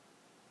hearts.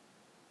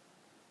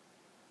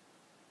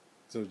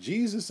 So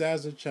Jesus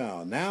as a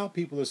child. Now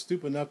people are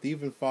stupid enough to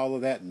even follow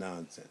that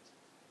nonsense.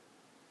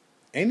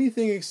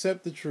 Anything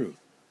except the truth.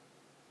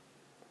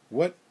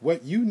 What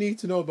you need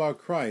to know about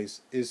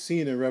Christ is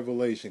seen in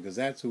Revelation, because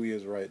that's who he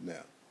is right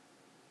now.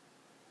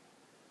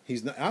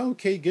 He's not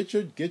okay. Get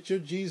your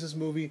Jesus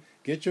movie,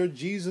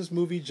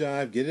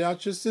 jive, get it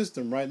out your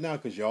system right now,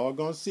 because y'all are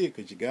gonna see it,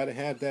 because you gotta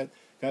have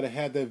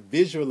that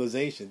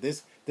visualization.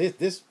 This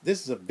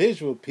is a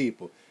visual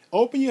people.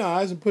 Open your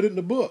eyes and put it in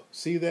the book.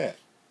 See that.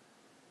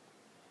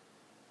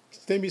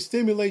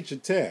 Stimulate your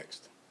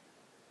text.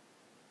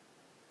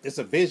 It's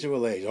a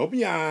visual age. Open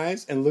your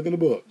eyes and look in the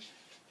book.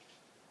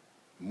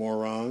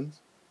 Morons.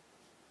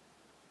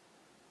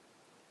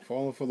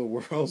 Falling for the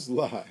world's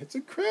lie. It's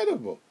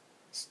incredible.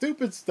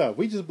 Stupid stuff.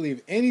 We just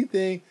believe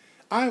anything.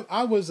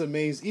 I was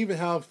amazed even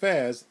how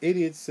fast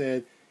idiots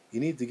said you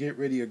need to get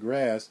rid of your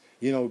grass.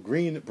 You know,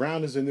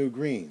 brown is the new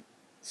green.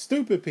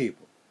 Stupid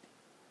people.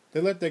 They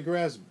let their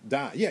grass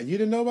die. Yeah, you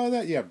didn't know about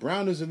that? Yeah,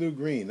 brown is the new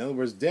green. In other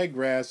words, dead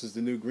grass is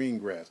the new green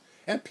grass.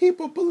 And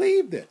people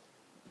believed it.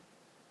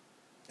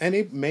 And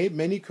they made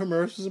many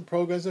commercials and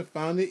programs and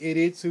found the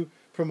idiots who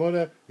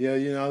promoted, yeah,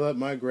 you know, I let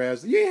my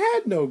grass. You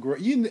had no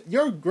grass.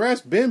 Your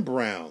grass been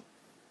brown.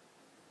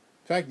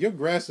 In fact, your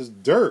grass is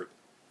dirt.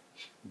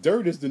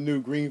 Dirt is the new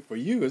green for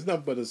you. It's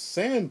nothing but a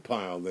sand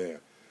pile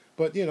there.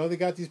 But, you know, they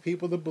got these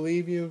people that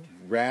believe you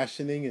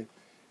rationing, and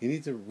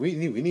we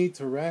need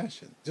to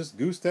ration. Just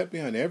goose step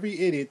behind every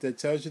idiot that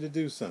tells you to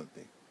do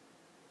something.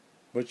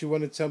 But you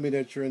want to tell me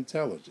that you're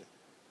intelligent.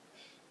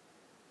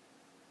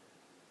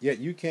 Yet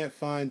you can't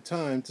find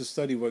time to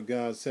study what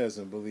God says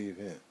and believe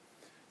him.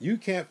 You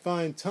can't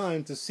find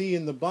time to see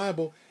in the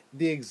Bible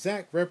the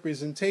exact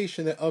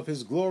representation of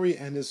his glory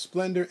and his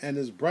splendor and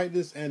his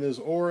brightness and his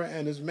aura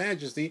and his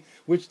majesty,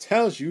 which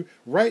tells you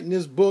right in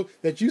this book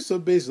that you so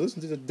basically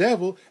listen to the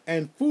devil,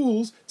 and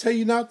fools tell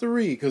you not to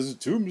read because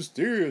it's too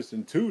mysterious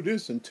and too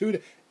this and too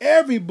that.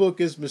 Every book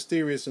is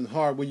mysterious and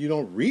hard when you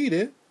don't read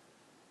it.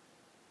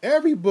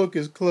 Every book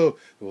is closed.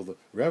 Well, the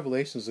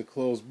Revelation is a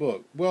closed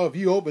book. Well, if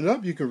you open it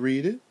up, you can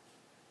read it.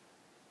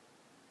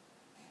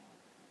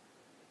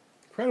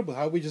 Incredible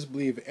how we just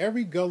believe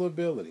every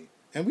gullibility.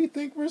 And we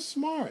think we're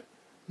smart.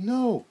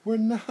 No, we're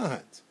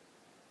not.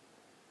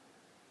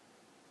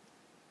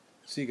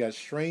 So you got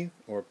strength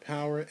or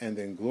power and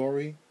then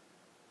glory.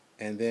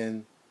 And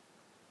then,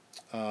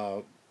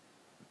 let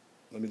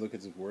me look at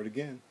this word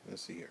again.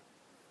 Let's see here.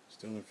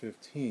 Still in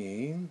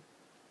 15.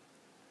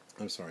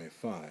 I'm sorry, in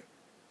 5.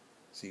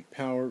 See,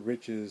 power,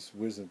 riches,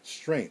 wisdom,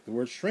 strength. The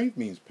word strength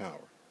means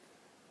power.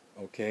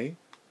 Okay?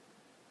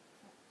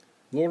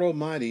 Lord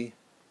Almighty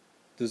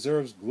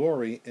deserves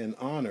glory and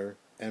honor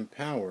and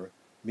power,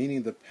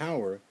 meaning the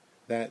power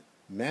that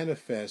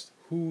manifests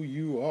who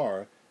you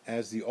are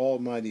as the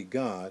Almighty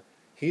God.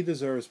 He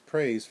deserves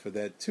praise for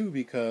that too,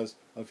 because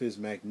of his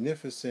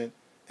magnificent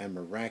and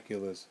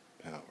miraculous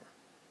power.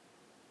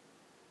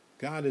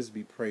 God is to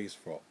be praised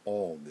for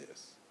all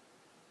this.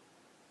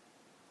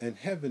 And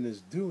heaven is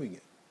doing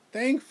it.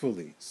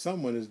 Thankfully,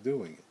 someone is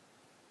doing it.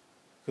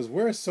 Because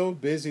we're so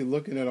busy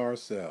looking at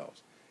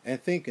ourselves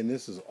and thinking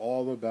this is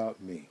all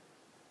about me.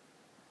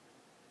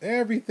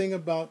 Everything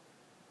about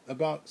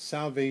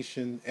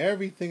salvation,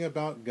 everything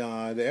about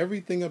God,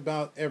 everything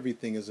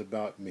is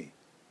about me.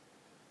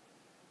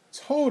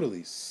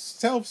 Totally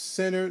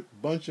self-centered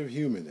bunch of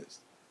humanists.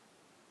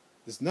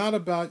 It's not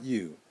about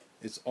you.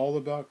 It's all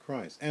about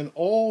Christ. And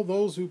all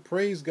those who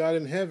praise God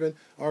in heaven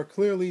are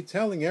clearly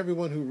telling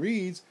everyone who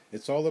reads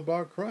it's all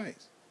about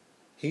Christ.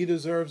 He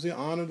deserves the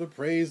honor, the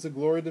praise, the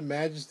glory, the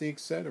majesty,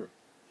 etc.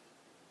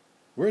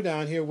 We're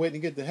down here waiting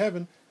to get to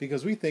heaven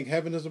because we think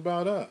heaven is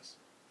about us.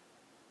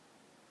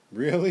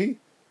 Really?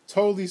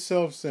 Totally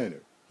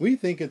self-centered. We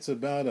think it's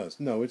about us.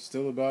 No, it's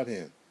still about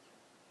him.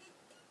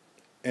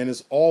 And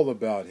it's all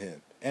about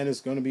him. And it's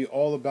going to be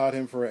all about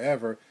him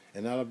forever.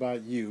 and not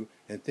about you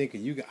and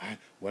thinking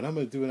what I'm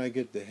going to do when I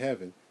get to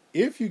heaven.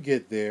 If you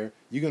get there,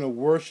 you're going to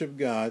worship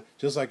God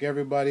just like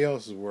everybody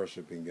else is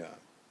worshiping God.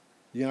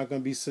 You're not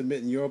going to be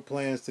submitting your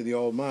plans to the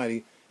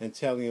Almighty and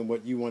telling him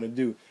what you want to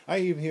do. I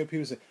even hear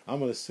people say, I'm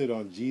going to sit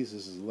on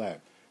Jesus' lap.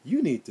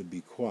 You need to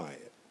be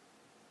quiet.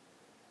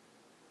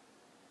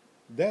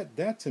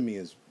 That to me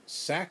is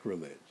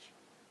sacrilege.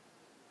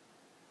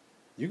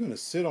 You're going to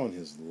sit on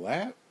his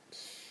lap?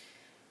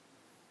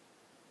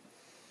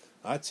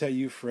 I tell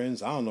you,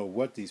 friends, I don't know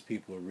what these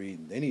people are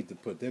reading. They need to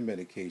put their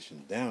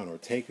medication down or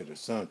take it or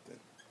something.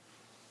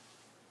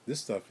 This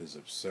stuff is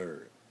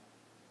absurd.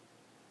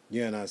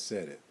 Yeah, and I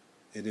said it.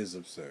 It is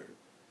absurd.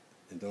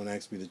 And don't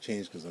ask me to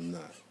change because I'm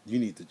not. You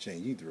need to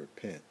change. You need to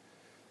repent.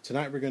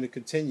 Tonight we're going to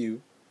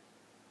continue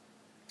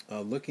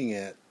looking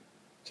at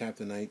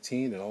chapter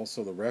 19 and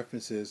also the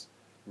references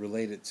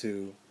related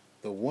to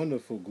the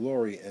wonderful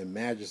glory and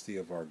majesty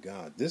of our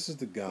God. This is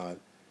the God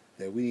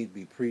that we need to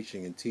be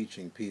preaching and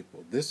teaching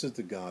people. This is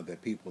the God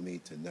that people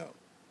need to know.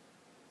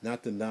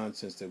 Not the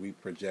nonsense that we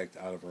project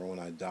out of our own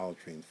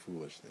idolatry and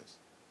foolishness.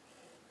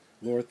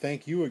 Lord,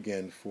 thank you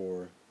again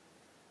for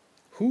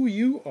who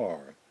you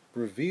are,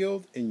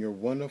 revealed in your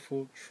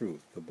wonderful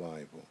truth, the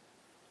Bible.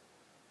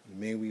 And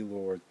may we,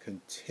 Lord,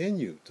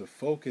 continue to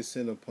focus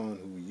in upon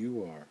who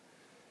you are.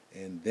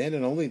 And then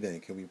and only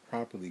then can we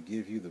properly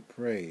give you the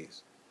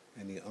praise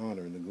and the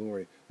honor and the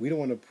glory. We don't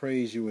want to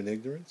praise you in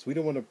ignorance. We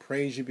don't want to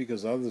praise you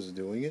because others are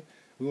doing it.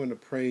 We want to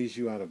praise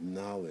you out of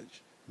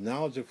knowledge.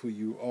 Knowledge of who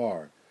you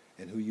are,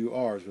 and who you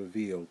are is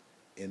revealed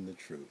in the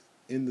truth,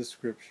 in the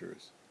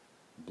scriptures.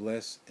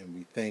 Bless and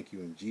we thank you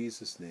in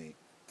Jesus' name.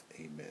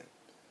 Amen.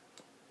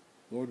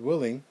 Lord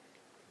willing,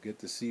 good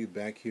to see you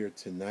back here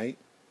tonight.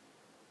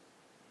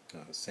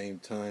 Same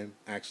time,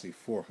 actually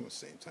 4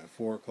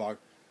 o'clock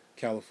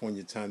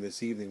California time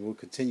this evening. We'll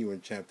continue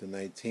in chapter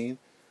 19.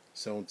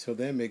 So until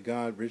then, may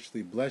God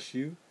richly bless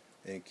you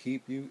and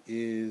keep you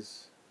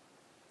is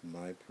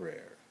my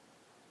prayer.